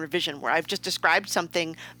fix in revision, where I've just described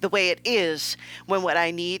something the way it is, when what I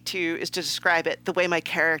need to is to describe it the way my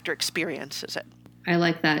character experiences it. I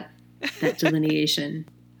like that delineation.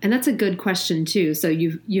 And that's a good question, too. So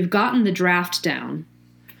you've gotten the draft down.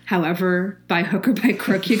 However, by hook or by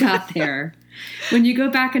crook, you got there. When you go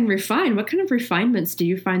back and refine, what kind of refinements do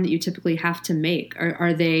you find that you typically have to make?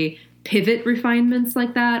 Are they pivot refinements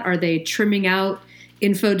like that? Are they trimming out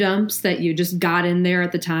info dumps that you just got in there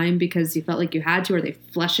at the time because you felt like you had to? Are they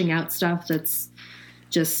fleshing out stuff that's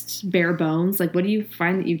just bare bones? Like, what do you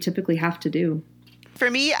find that you typically have to do? For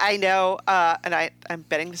me, I know, and I'm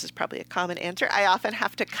betting this is probably a common answer, I often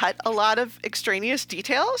have to cut a lot of extraneous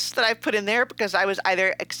details that I've put in there because I was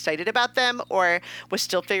either excited about them or was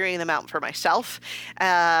still figuring them out for myself.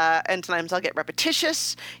 And sometimes I'll get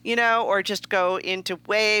repetitious, or just go into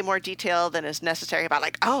way more detail than is necessary about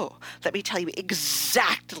like, oh, let me tell you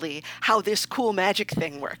exactly how this cool magic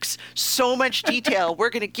thing works. So much detail. We're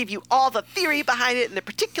going to give you all the theory behind it and the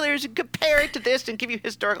particulars and compare it to this and give you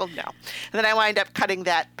historical. No. And then I wind up cutting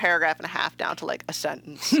that paragraph and a half down to like a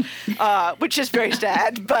sentence, which is very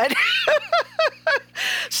sad, but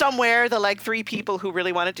somewhere the like 3 people who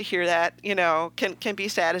really wanted to hear that, can be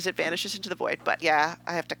sad as it vanishes into the void. But yeah,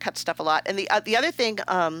 I have to cut stuff a lot. And the other thing,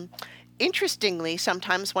 interestingly,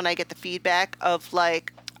 sometimes when I get the feedback of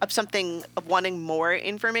wanting more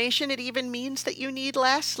information, it even means that you need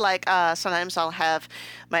less. Like sometimes I'll have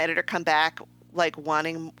my editor come back like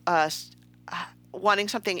wanting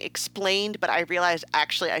something explained, but I realized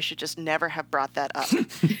actually I should just never have brought that up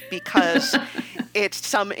because it's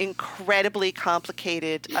some incredibly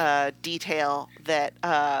complicated detail that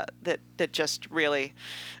just really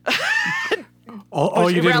all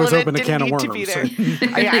you did was open a can of worms.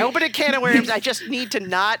 I opened a can of worms. I just need to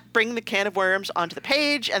not bring the can of worms onto the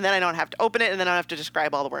page, and then I don't have to open it, and then I don't have to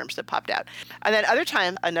describe all the worms that popped out. And then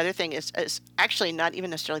another thing is actually not even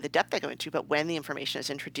necessarily the depth I go into, but when the information is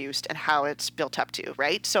introduced and how it's built up to,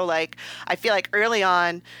 right? So like, I feel like early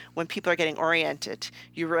on when people are getting oriented,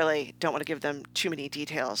 you really don't want to give them too many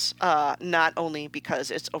details, not only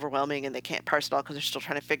because it's overwhelming and they can't parse it all because they're still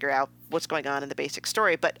trying to figure out what's going on in the basic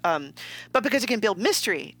story, but because it can build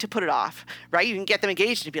mystery to put it off, right? You can get them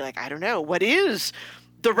engaged and be like, I don't know, what is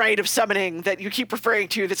the rite of summoning that you keep referring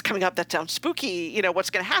to that's coming up that sounds spooky,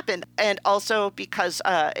 what's going to happen? And also because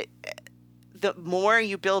the more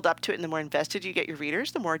you build up to it and the more invested you get your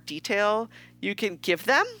readers, the more detail you can give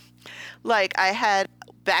them. Like I had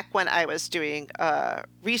back when I was doing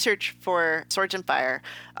research for Swords and Fire,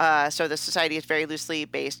 so the society is very loosely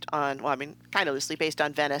based on, kind of loosely based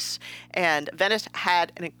on Venice, and Venice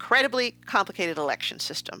had an incredibly complicated election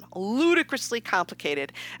system, ludicrously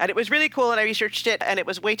complicated, and it was really cool, and I researched it, and it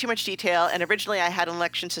was way too much detail, and originally I had an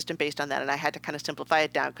election system based on that, and I had to kind of simplify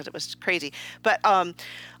it down because it was crazy, but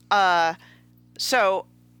so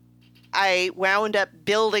I wound up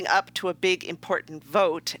building up to a big important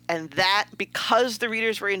vote, and that because the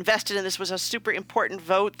readers were invested and this was a super important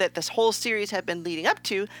vote that this whole series had been leading up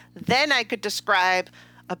to, then I could describe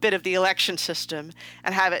a bit of the election system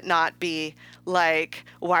and have it not be like,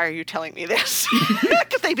 why are you telling me this?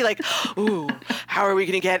 Because they'd be like, ooh, how are we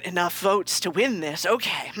going to get enough votes to win this?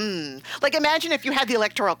 Okay, Like imagine if you had the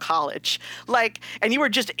Electoral College, and you were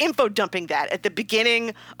just info dumping that at the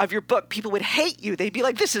beginning of your book, people would hate you. They'd be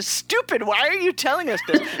like, this is stupid. Why are you telling us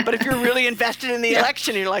this? But if you're really invested in the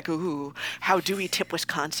election, and you're like, ooh, how do we tip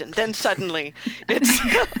Wisconsin? Then suddenly it's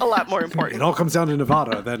a lot more important. It all comes down to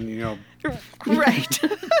Nevada, then, Right.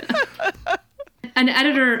 An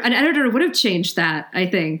editor would have changed that, I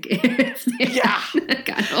think. Yeah.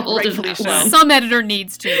 Got a hold of that one. Some editor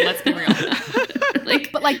needs to, let's be real.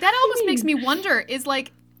 But that almost makes me wonder,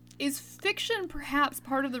 is fiction perhaps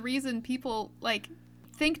part of the reason people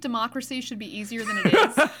think democracy should be easier than it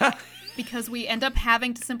is? Because we end up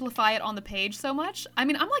having to simplify it on the page so much? I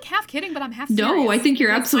mean, I'm half kidding, but I'm half serious. No, I think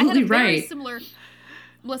you're absolutely right.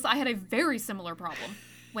 Melissa, I had a very similar problem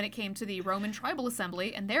when it came to the Roman Tribal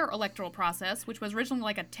Assembly and their electoral process, which was originally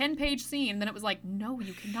like a 10-page scene. Then it was like, no,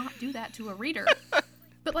 you cannot do that to a reader.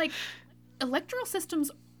 But electoral systems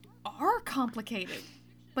are complicated.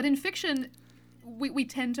 But in fiction, we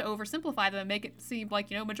tend to oversimplify them and make it seem like,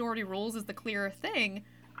 majority rules is the clearer thing.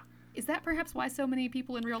 Is that perhaps why so many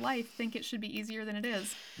people in real life think it should be easier than it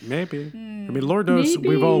is? Maybe. I mean, Lord knows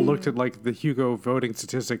we've all looked at the Hugo voting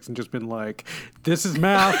statistics and just been like, this is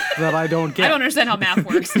math that I don't get. I don't understand how math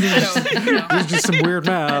works. This is just some weird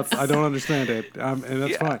math. I don't understand it. And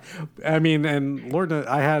that's fine. I mean, and Lord knows,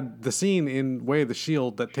 I had the scene in Way of the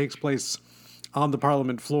Shield that takes place on the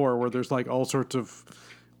Parliament floor where there's all sorts of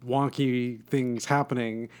wonky things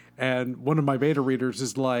happening. And one of my beta readers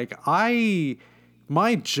is like,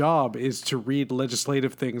 my job is to read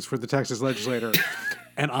legislative things for the Texas legislator,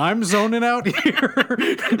 and I'm zoning out here.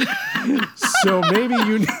 So maybe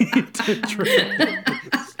you need to try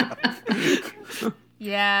this stuff.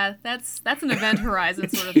 Yeah, that's an Event Horizon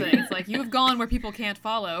sort of thing. It's like you've gone where people can't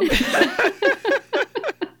follow.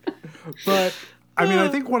 But I mean, I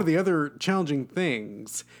think one of the other challenging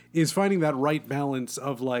things is finding that right balance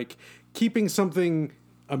of keeping something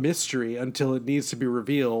a mystery until it needs to be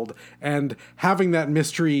revealed, and having that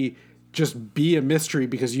mystery just be a mystery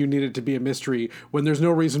because you need it to be a mystery when there's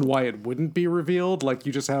no reason why it wouldn't be revealed.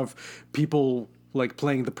 You just have people like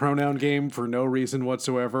playing the pronoun game for no reason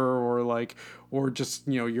whatsoever, or just,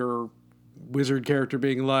 your wizard character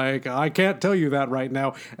being like, I can't tell you that right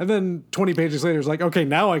now. And then 20 pages later, it's like, okay,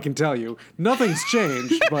 now I can tell you. Nothing's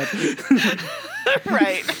changed, but...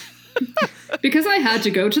 Right. Because I had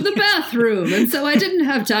to go to the bathroom, and so I didn't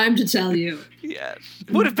have time to tell you. Yes.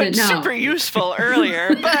 Would have been But no. super useful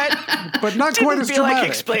earlier, but not quite as feel dramatic. like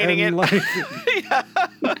explaining it.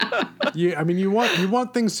 You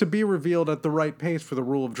want things to be revealed at the right pace for the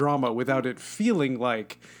rule of drama without it feeling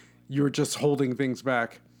like you're just holding things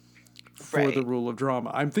back for the Right. rule of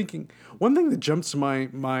drama. I'm thinking one thing that jumps to my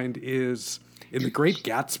mind is in The Great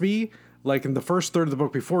Gatsby, like in the first third of the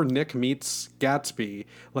book before Nick meets Gatsby,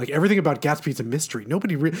 like everything about Gatsby's a mystery.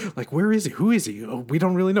 Nobody like, where is he? Who is he? Oh, we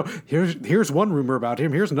don't really know. Here's one rumor about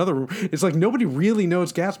him. Here's another rumor. It's like nobody really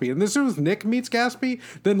knows Gatsby. And as soon as Nick meets Gatsby,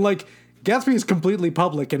 then like Gatsby is completely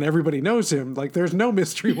public and everybody knows him. Like there's no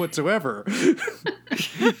mystery whatsoever.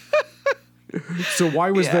 So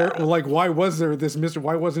why was there this mystery?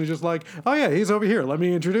 Why wasn't it just like, oh yeah, he's over here. Let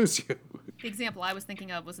me introduce you. The example I was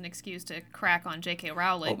thinking of was an excuse to crack on J.K.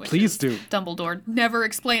 Rowling, which please is do. Dumbledore never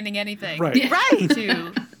explaining anything Right. Right.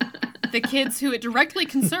 to the kids who it directly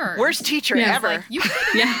concerned. Worst teacher Yeah, ever. Like,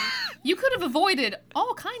 you could have avoided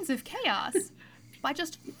all kinds of chaos by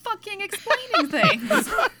just fucking explaining things.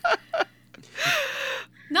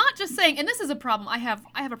 Not just saying, and this is a problem. I have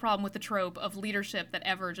a problem with the trope of leadership that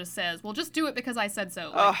ever just says, "Well, just do it because I said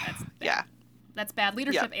so." Like, that's bad. Yeah. That's bad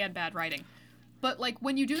leadership and bad writing. But like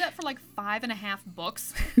when you do that for like 5.5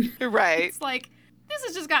 books, Right. it's like this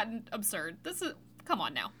has just gotten absurd. Come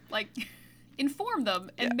on now. Like inform them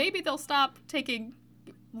and maybe they'll stop taking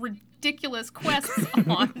ridiculous quests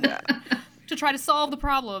on to try to solve the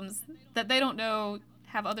problems that they don't know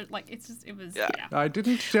have other, like, it was I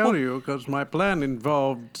didn't tell you because my plan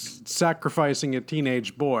involved sacrificing a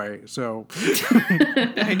teenage boy, so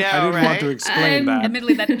I know, I didn't right? want to explain that.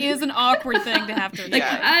 Admittedly, that is an awkward thing to have to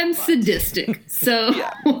explain. I'm sadistic, so...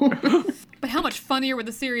 But how much funnier would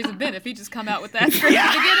the series have been if he just come out with that straight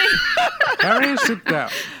at the beginning? Harry, sit down.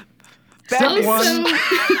 That One,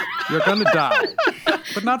 So, you're gonna die,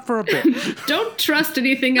 but not for a bit. don't trust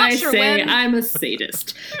anything Not I sure say. when. I'm a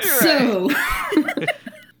sadist. So,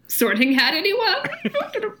 Sorting Hat, anyone?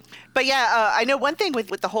 But yeah, I know one thing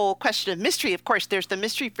with the whole question of mystery. Of course, there's the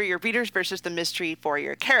mystery for your readers versus the mystery for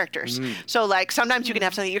your characters. So like sometimes you can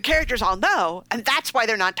have something your characters all know, and that's why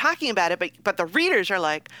they're not talking about it. But the readers are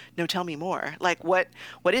like, no, tell me more. Like what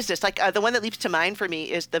is this? Like the one that leaps to mind for me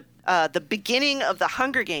is the beginning of the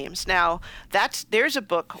Hunger Games. Now there's a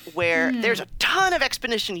book where there's a ton of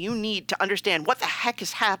explanation you need to understand what the heck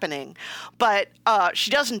is happening, but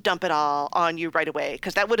she doesn't dump it all on you right away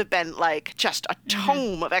because that would have been like just a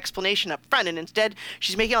tome of explanation up front, and instead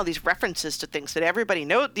she's making all these references to things that everybody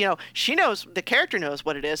knows. You know, she knows, the character knows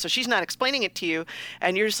what it is, so she's not explaining it to you,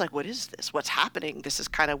 and you're just like, what is this? What's happening? This is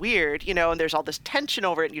kind of weird, you know. And there's all this tension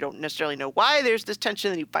over it, and you don't necessarily know why there's this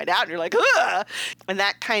tension. And you find out, and you're like, ugh! And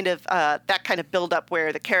that kind of build up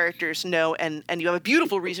where the characters know, and you have a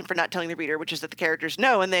beautiful reason for not telling the reader, which is that the characters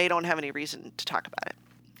know, and they don't have any reason to talk about it.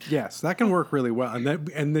 Yes, that can work really well,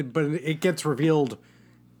 but it gets revealed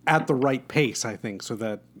at the right pace, I think, so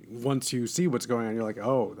that once you see what's going on, you're like,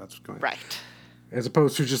 oh, that's what's going on. Right. As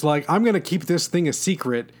opposed to just like, I'm going to keep this thing a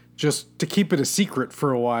secret just to keep it a secret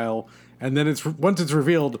for a while, and then once it's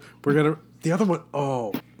revealed, we're going to... The other one,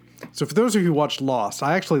 So for those of you who watched Lost,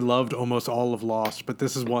 I actually loved almost all of Lost, but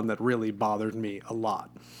this is one that really bothered me a lot,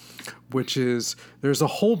 which is there's a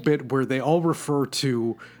whole bit where they all refer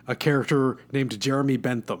to a character named Jeremy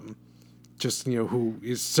Bentham, just, who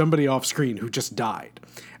is somebody off screen who just died.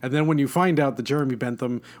 And then when you find out that Jeremy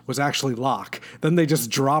Bentham was actually Locke, then they just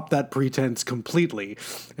drop that pretense completely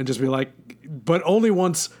and just be like, but only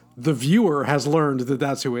once the viewer has learned that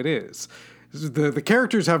that's who it is. The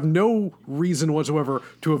characters have no reason whatsoever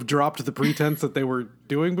to have dropped the pretense that they were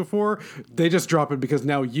doing before. They just drop it because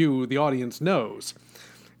now you, the audience, knows.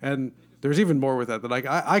 And there's even more with that. That like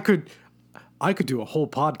I could do a whole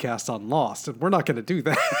podcast on Lost, and we're not going to do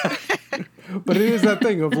that. But it is that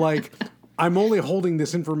thing of like, I'm only holding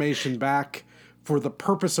this information back for the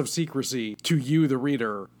purpose of secrecy to you, the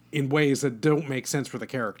reader, in ways that don't make sense for the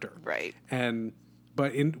character. Right.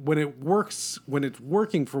 But when it's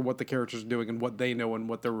working for what the characters are doing and what they know and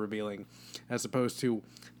what they're revealing, as opposed to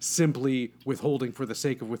simply withholding for the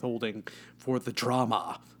sake of withholding for the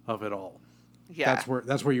drama of it all. Yeah.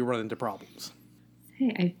 That's where you run into problems.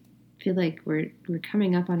 Hey, I feel like we're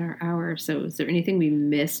coming up on our hour, so is there anything we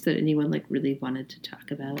missed that anyone like really wanted to talk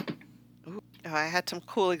about? Oh, I had some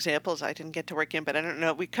cool examples I didn't get to work in, but I don't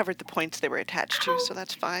know. We covered the points they were attached to, so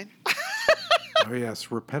that's fine. Oh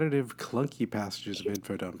yes, repetitive, clunky passages of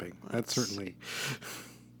info dumping. That's certainly.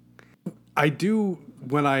 I do,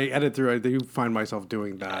 when I edit through, I do find myself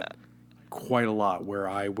doing that quite a lot, where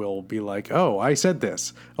I will be like, "Oh, I said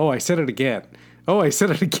this. Oh, I said it again. Oh, I said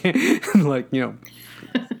it again." Like,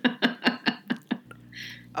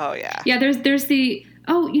 Oh yeah. Yeah, there's the,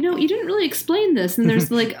 oh, you didn't really explain this, and there's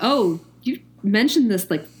like, oh, you mentioned this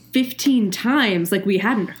like 15 times, like we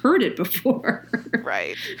hadn't heard it before.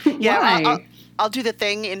 Right. Yeah. Why? I'll do the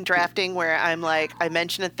thing in drafting where I'm like, I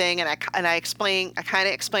mention a thing and I kind of explain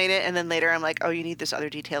it, and then later I'm like, oh, you need this other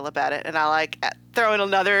detail about it, and I'll like throw in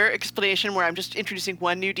another explanation where I'm just introducing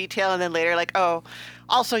one new detail, and then later like, oh,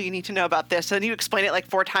 also you need to know about this, and then you explain it like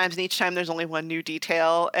 4 times, and each time there's only one new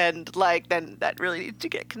detail, and like then that really needs to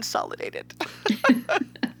get consolidated.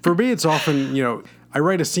 For me, it's often, I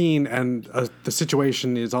write a scene and the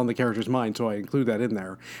situation is on the character's mind, so I include that in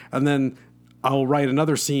there. And then I'll write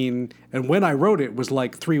another scene, and when I wrote it was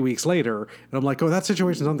like 3 weeks later, and I'm like, oh, that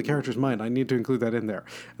situation's on the character's mind. I need to include that in there.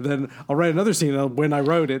 And then I'll write another scene, and when I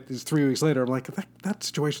wrote it is 3 weeks later. I'm like, that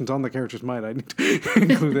situation's on the character's mind. I need to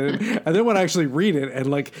include it in. And then when I actually read it,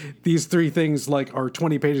 and like these 3 things like are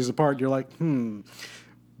 20 pages apart, you're like,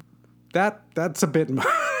 that's a bit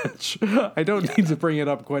much. I don't need to bring it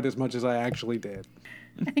up quite as much as I actually did.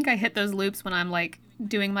 I think I hit those loops when I'm like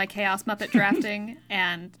doing my Chaos Muppet drafting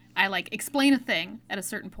and I like explain a thing at a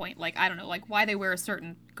certain point, like I don't know, like why they wear a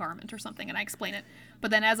certain garment or something, and I explain it.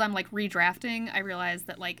 But then as I'm like redrafting, I realize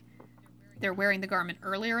that like they're wearing the garment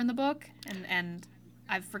earlier in the book, and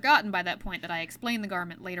I've forgotten by that point that I explained the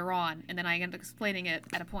garment later on, and then I end up explaining it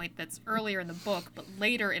at a point that's earlier in the book, but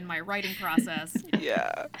later in my writing process.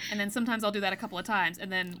 Yeah. And then sometimes I'll do that a couple of times,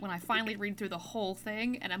 and then when I finally read through the whole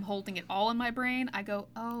thing and I'm holding it all in my brain, I go,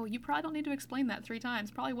 oh, you probably don't need to explain that 3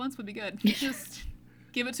 times. Probably once would be good. Just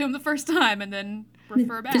give it to him the first time and then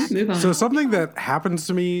refer back. Just move on. So something that happens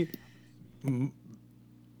to me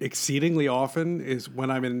exceedingly often is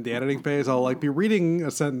when I'm in the editing phase, I'll like be reading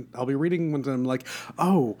a sentence. I'll be reading when I'm like,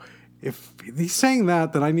 oh, if he's saying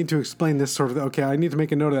that, then I need to explain this sort of. Okay, I need to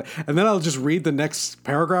make a note of that, and then I'll just read the next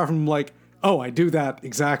paragraph, and I'm like, oh, I do that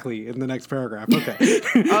exactly in the next paragraph. Okay.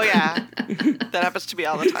 Oh yeah, that happens to me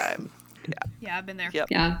all the time. Yeah, I've been there. Yep.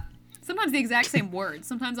 Yeah. Sometimes the exact same words.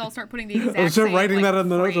 Sometimes I'll start putting the exact I'll start same writing like, that in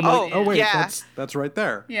the notes. I'm like, phrase oh wait, yeah. that's right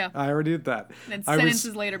there. Yeah. I already did that. And then I was-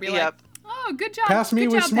 sentences later be like, Yep. oh, good job. Pass me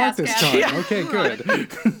good was job, smart this Pascal. time. Okay,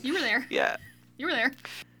 good. You were there. Yeah. You were there.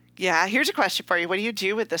 Yeah, here's a question for you. What do you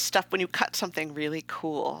do with this stuff when you cut something really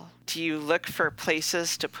cool? Do you look for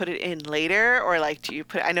places to put it in later, or like do you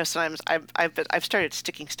put? I know sometimes I've started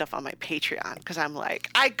sticking stuff on my Patreon because I'm like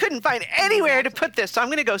I couldn't find anywhere to put this, so I'm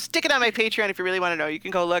gonna go stick it on my Patreon. If you really want to know, you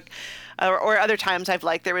can go look. Or other times I've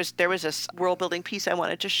like there was this world building piece I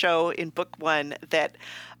wanted to show in book 1 that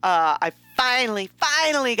I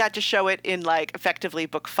finally got to show it in like effectively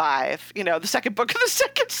book 5. You know, the second book of the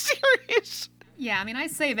second series. Yeah, I mean, I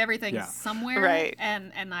save everything Yeah. somewhere, Right.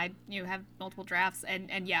 and I have multiple drafts,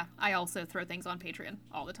 and yeah, I also throw things on Patreon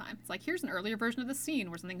all the time. It's like, here's an earlier version of this scene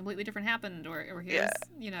where something completely different happened, or here's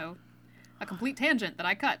a complete tangent that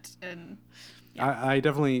I cut, and I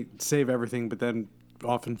definitely save everything, but then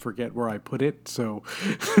often forget where I put it. So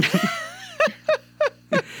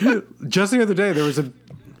just the other day, there was a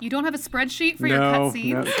you don't have a spreadsheet for your cut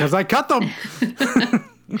scenes. because I cut them.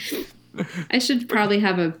 I should probably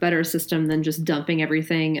have a better system than just dumping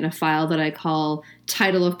everything in a file that I call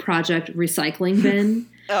title of project recycling bin.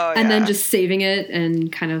 Oh, and then yeah. just saving it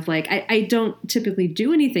and kind of like, I don't typically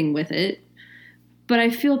do anything with it, but I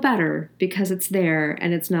feel better because it's there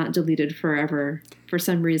and it's not deleted forever. For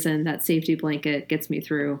some reason, that safety blanket gets me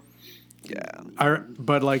through. Yeah.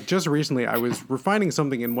 But like just recently, I was refining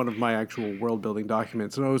something in one of my actual world building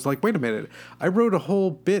documents, and I was like, wait a minute, I wrote a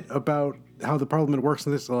whole bit about how the Parliament works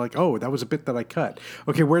in this. Like, oh, that was a bit that I cut.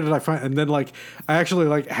 Okay, where did I find? And then like, I actually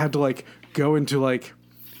like had to like go into like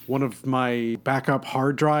one of my backup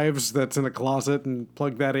hard drives that's in a closet and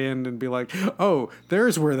plug that in and be like, oh,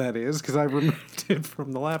 there's where that is because I removed it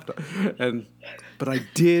from the laptop. But I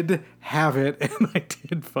did have it and I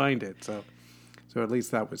did find it. So at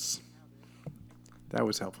least that was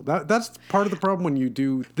helpful. That's part of the problem when you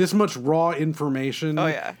do this much raw information. Oh,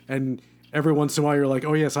 yeah. And every once in a while you're like,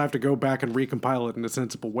 oh yes, I have to go back and recompile it in a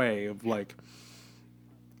sensible way of like,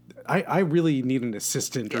 I really need an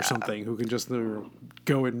assistant or something who can just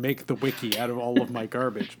go and make the wiki out of all of my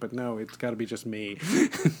garbage. But no, it's got to be just me.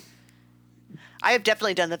 I have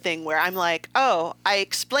definitely done the thing where I'm like, oh, I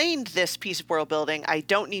explained this piece of world building. I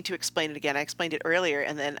don't need to explain it again. I explained it earlier,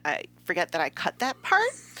 and then I forget that I cut that part.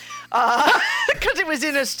 because it was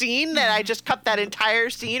in a scene that I just cut that entire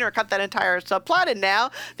scene or cut that entire subplot, and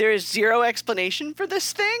now there is zero explanation for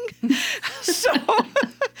this thing. So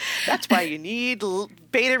that's why you need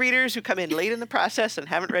beta readers who come in late in the process and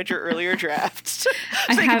haven't read your earlier drafts.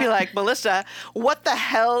 So they can be like, Melissa, what the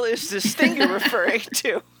hell is this thing you're referring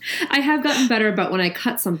to? I have gotten better about when I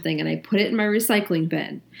cut something and I put it in my recycling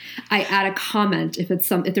bin. I add a comment if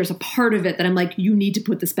there's a part of it that I'm like, you need to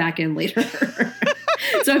put this back in later.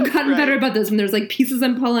 So I've gotten better about this. When there's like pieces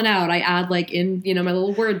I'm pulling out, I add like in, my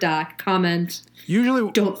little Word doc comment.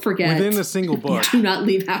 Usually, don't forget within a single book. Do not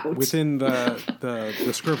leave out. Within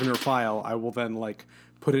the Scrivener file, I will then like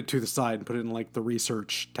put it to the side and put it in like the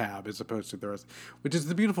research tab as opposed to the rest, which is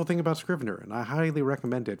the beautiful thing about Scrivener, and I highly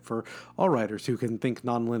recommend it for all writers who can think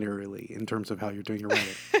non-linearly in terms of how you're doing your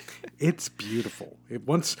writing. It's beautiful.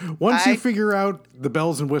 Once you figure out the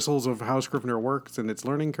bells and whistles of how Scrivener works and its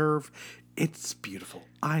learning curve, it's beautiful.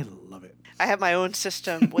 I love it. I have my own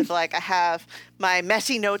system with I have my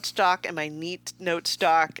messy notes doc and my neat notes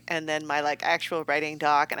doc, and then my actual writing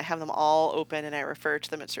doc, and I have them all open and I refer to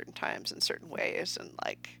them at certain times in certain ways, and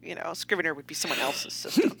Scrivener would be someone else's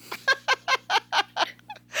system.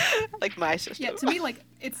 Like my system. Yeah, to me,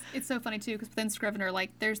 it's so funny too, because within Scrivener,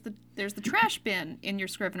 there's the trash bin in your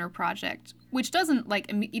Scrivener project, which doesn't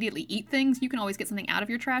immediately eat things. You can always get something out of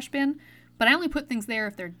your trash bin. But I only put things there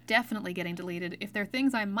if they're definitely getting deleted. If they're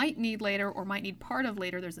things I might need later or might need part of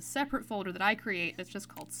later, there's a separate folder that I create that's just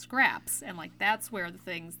called scraps. And that's where the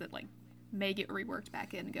things that may get reworked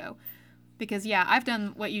back in go. Because yeah, I've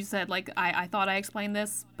done what you said. I thought I explained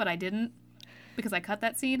this, but I didn't because I cut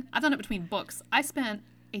that scene. I've done it between books. I spent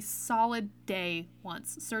a solid day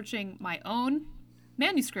once searching my own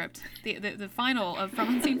manuscript, the final of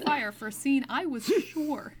From Unseen Fire, for a scene I was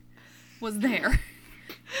sure was there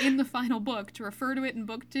in the final book to refer to it in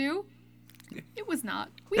book 2. It was not.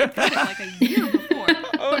 We had cut it a year before.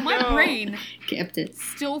 But my brain kept it.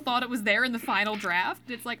 Still thought it was there in the final draft.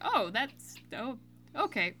 It's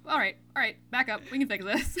okay. All right, back up. We can fix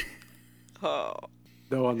this. Oh.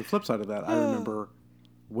 Though on the flip side of that, I remember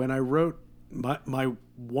when I wrote my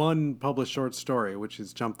one published short story, which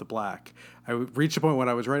is Jump the Black, I reached a point when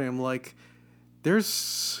I was writing, I'm like,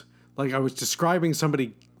 there's I was describing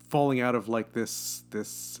somebody falling out of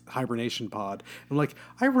this hibernation pod. I'm like,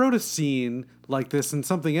 I wrote a scene like this and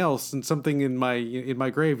something else and something in my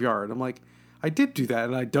graveyard. I'm like, I did do that,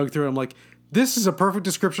 and I dug through it. I'm like, this is a perfect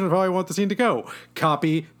description of how I want the scene to go.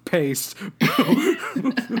 Copy, paste.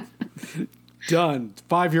 Done.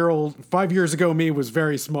 5 years ago me was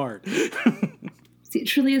very smart. See, it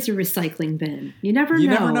truly is a recycling bin. You never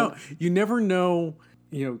know.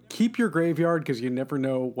 Keep your graveyard, because you never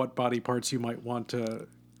know what body parts you might want to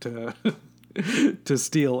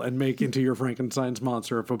steal and make into your Frankenstein's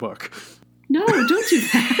monster of a book. No, don't do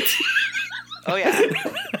that. Oh yeah.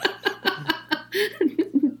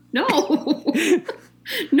 No.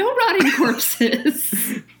 No rotting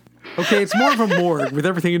corpses. Okay, it's more of a morgue with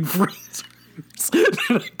everything in freezers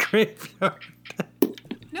than a graveyard.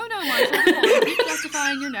 No, Marshall. Keep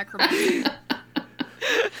justifying your necromancy.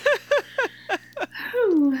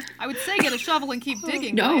 I would say get a shovel and keep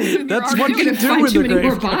digging. No, that's what you do find with too the many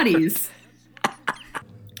more graveyard. bodies.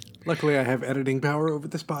 Luckily, I have editing power over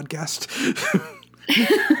this podcast.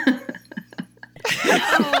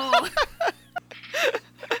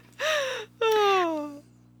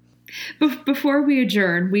 Before we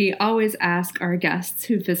adjourn, we always ask our guests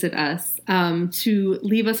who visit us to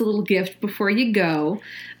leave us a little gift before you go,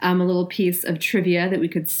 a little piece of trivia that we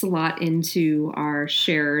could slot into our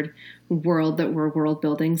shared world that we're world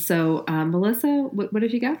building. So, Melissa, what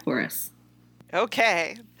have you got for us?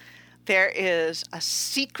 Okay. There is a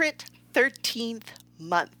secret 13th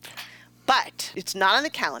month, but it's not on the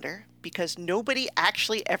calendar because nobody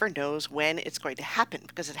actually ever knows when it's going to happen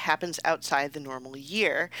because it happens outside the normal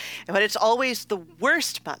year. But it's always the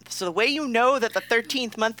worst month. So the way you know that the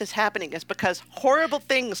 13th month is happening is because horrible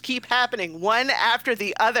things keep happening one after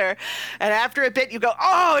the other. And after a bit you go,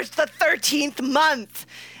 oh, it's the 13th month,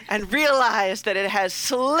 and realize that it has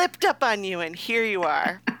slipped up on you, and here you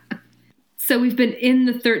are. So we've been in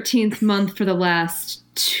the 13th month for the last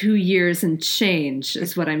 2 years and change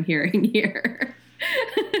is what I'm hearing here.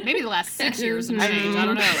 Maybe the last 6 years and change. I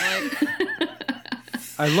don't know.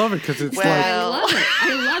 I love it because it's I love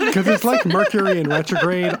it. because it's like Mercury in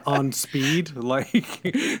retrograde on speed.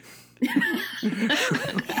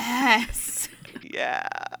 Yes. Yeah.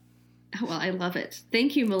 Well, I love it.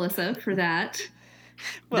 Thank you, Melissa, for that.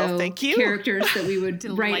 Well, Though thank you. Characters that we would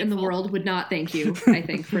write in the world would not thank you, I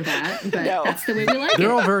think, for that. But No. that's the way we like They're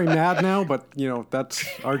it. all very mad now, but that's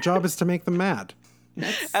our job is to make them mad.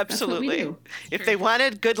 Absolutely. That's what we do. If they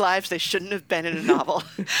wanted good lives, they shouldn't have been in a novel.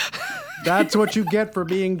 That's what you get for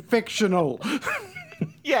being fictional.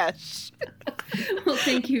 Yes. Well,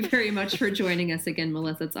 thank you very much for joining us again,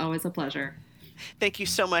 Melissa. It's always a pleasure. Thank you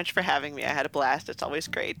so much for having me. I had a blast. It's always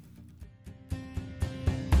great.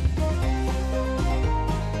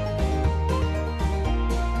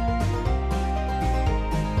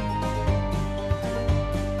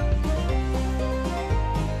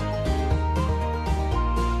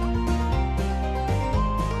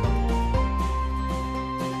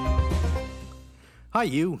 Hi,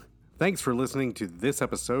 you. Thanks for listening to this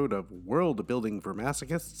episode of World Building for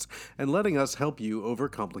Masochists and letting us help you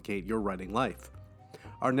overcomplicate your writing life.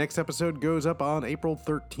 Our next episode goes up on April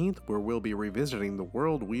 13th, where we'll be revisiting the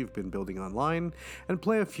world we've been building online and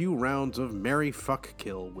play a few rounds of Marry Fuck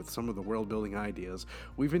Kill with some of the world building ideas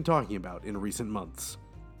we've been talking about in recent months.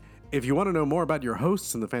 If you want to know more about your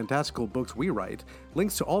hosts and the fantastical books we write,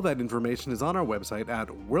 links to all that information is on our website at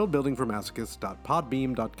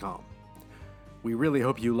worldbuildingformasochists.podbeam.com. We really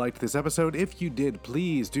hope you liked this episode. If you did,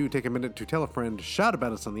 please do take a minute to tell a friend, shout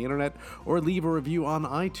about us on the internet, or leave a review on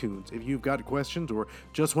iTunes. If you've got questions or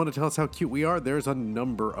just want to tell us how cute we are, there's a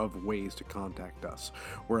number of ways to contact us.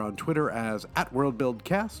 We're on Twitter as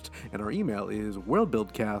 @WorldBuildCast, and our email is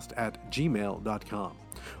worldbuildcast@gmail.com.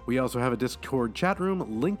 We also have a Discord chat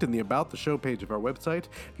room linked in the About the Show page of our website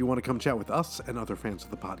if you want to come chat with us and other fans of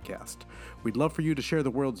the podcast. We'd love for you to share the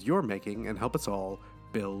worlds you're making and help us all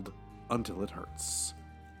build until it hurts.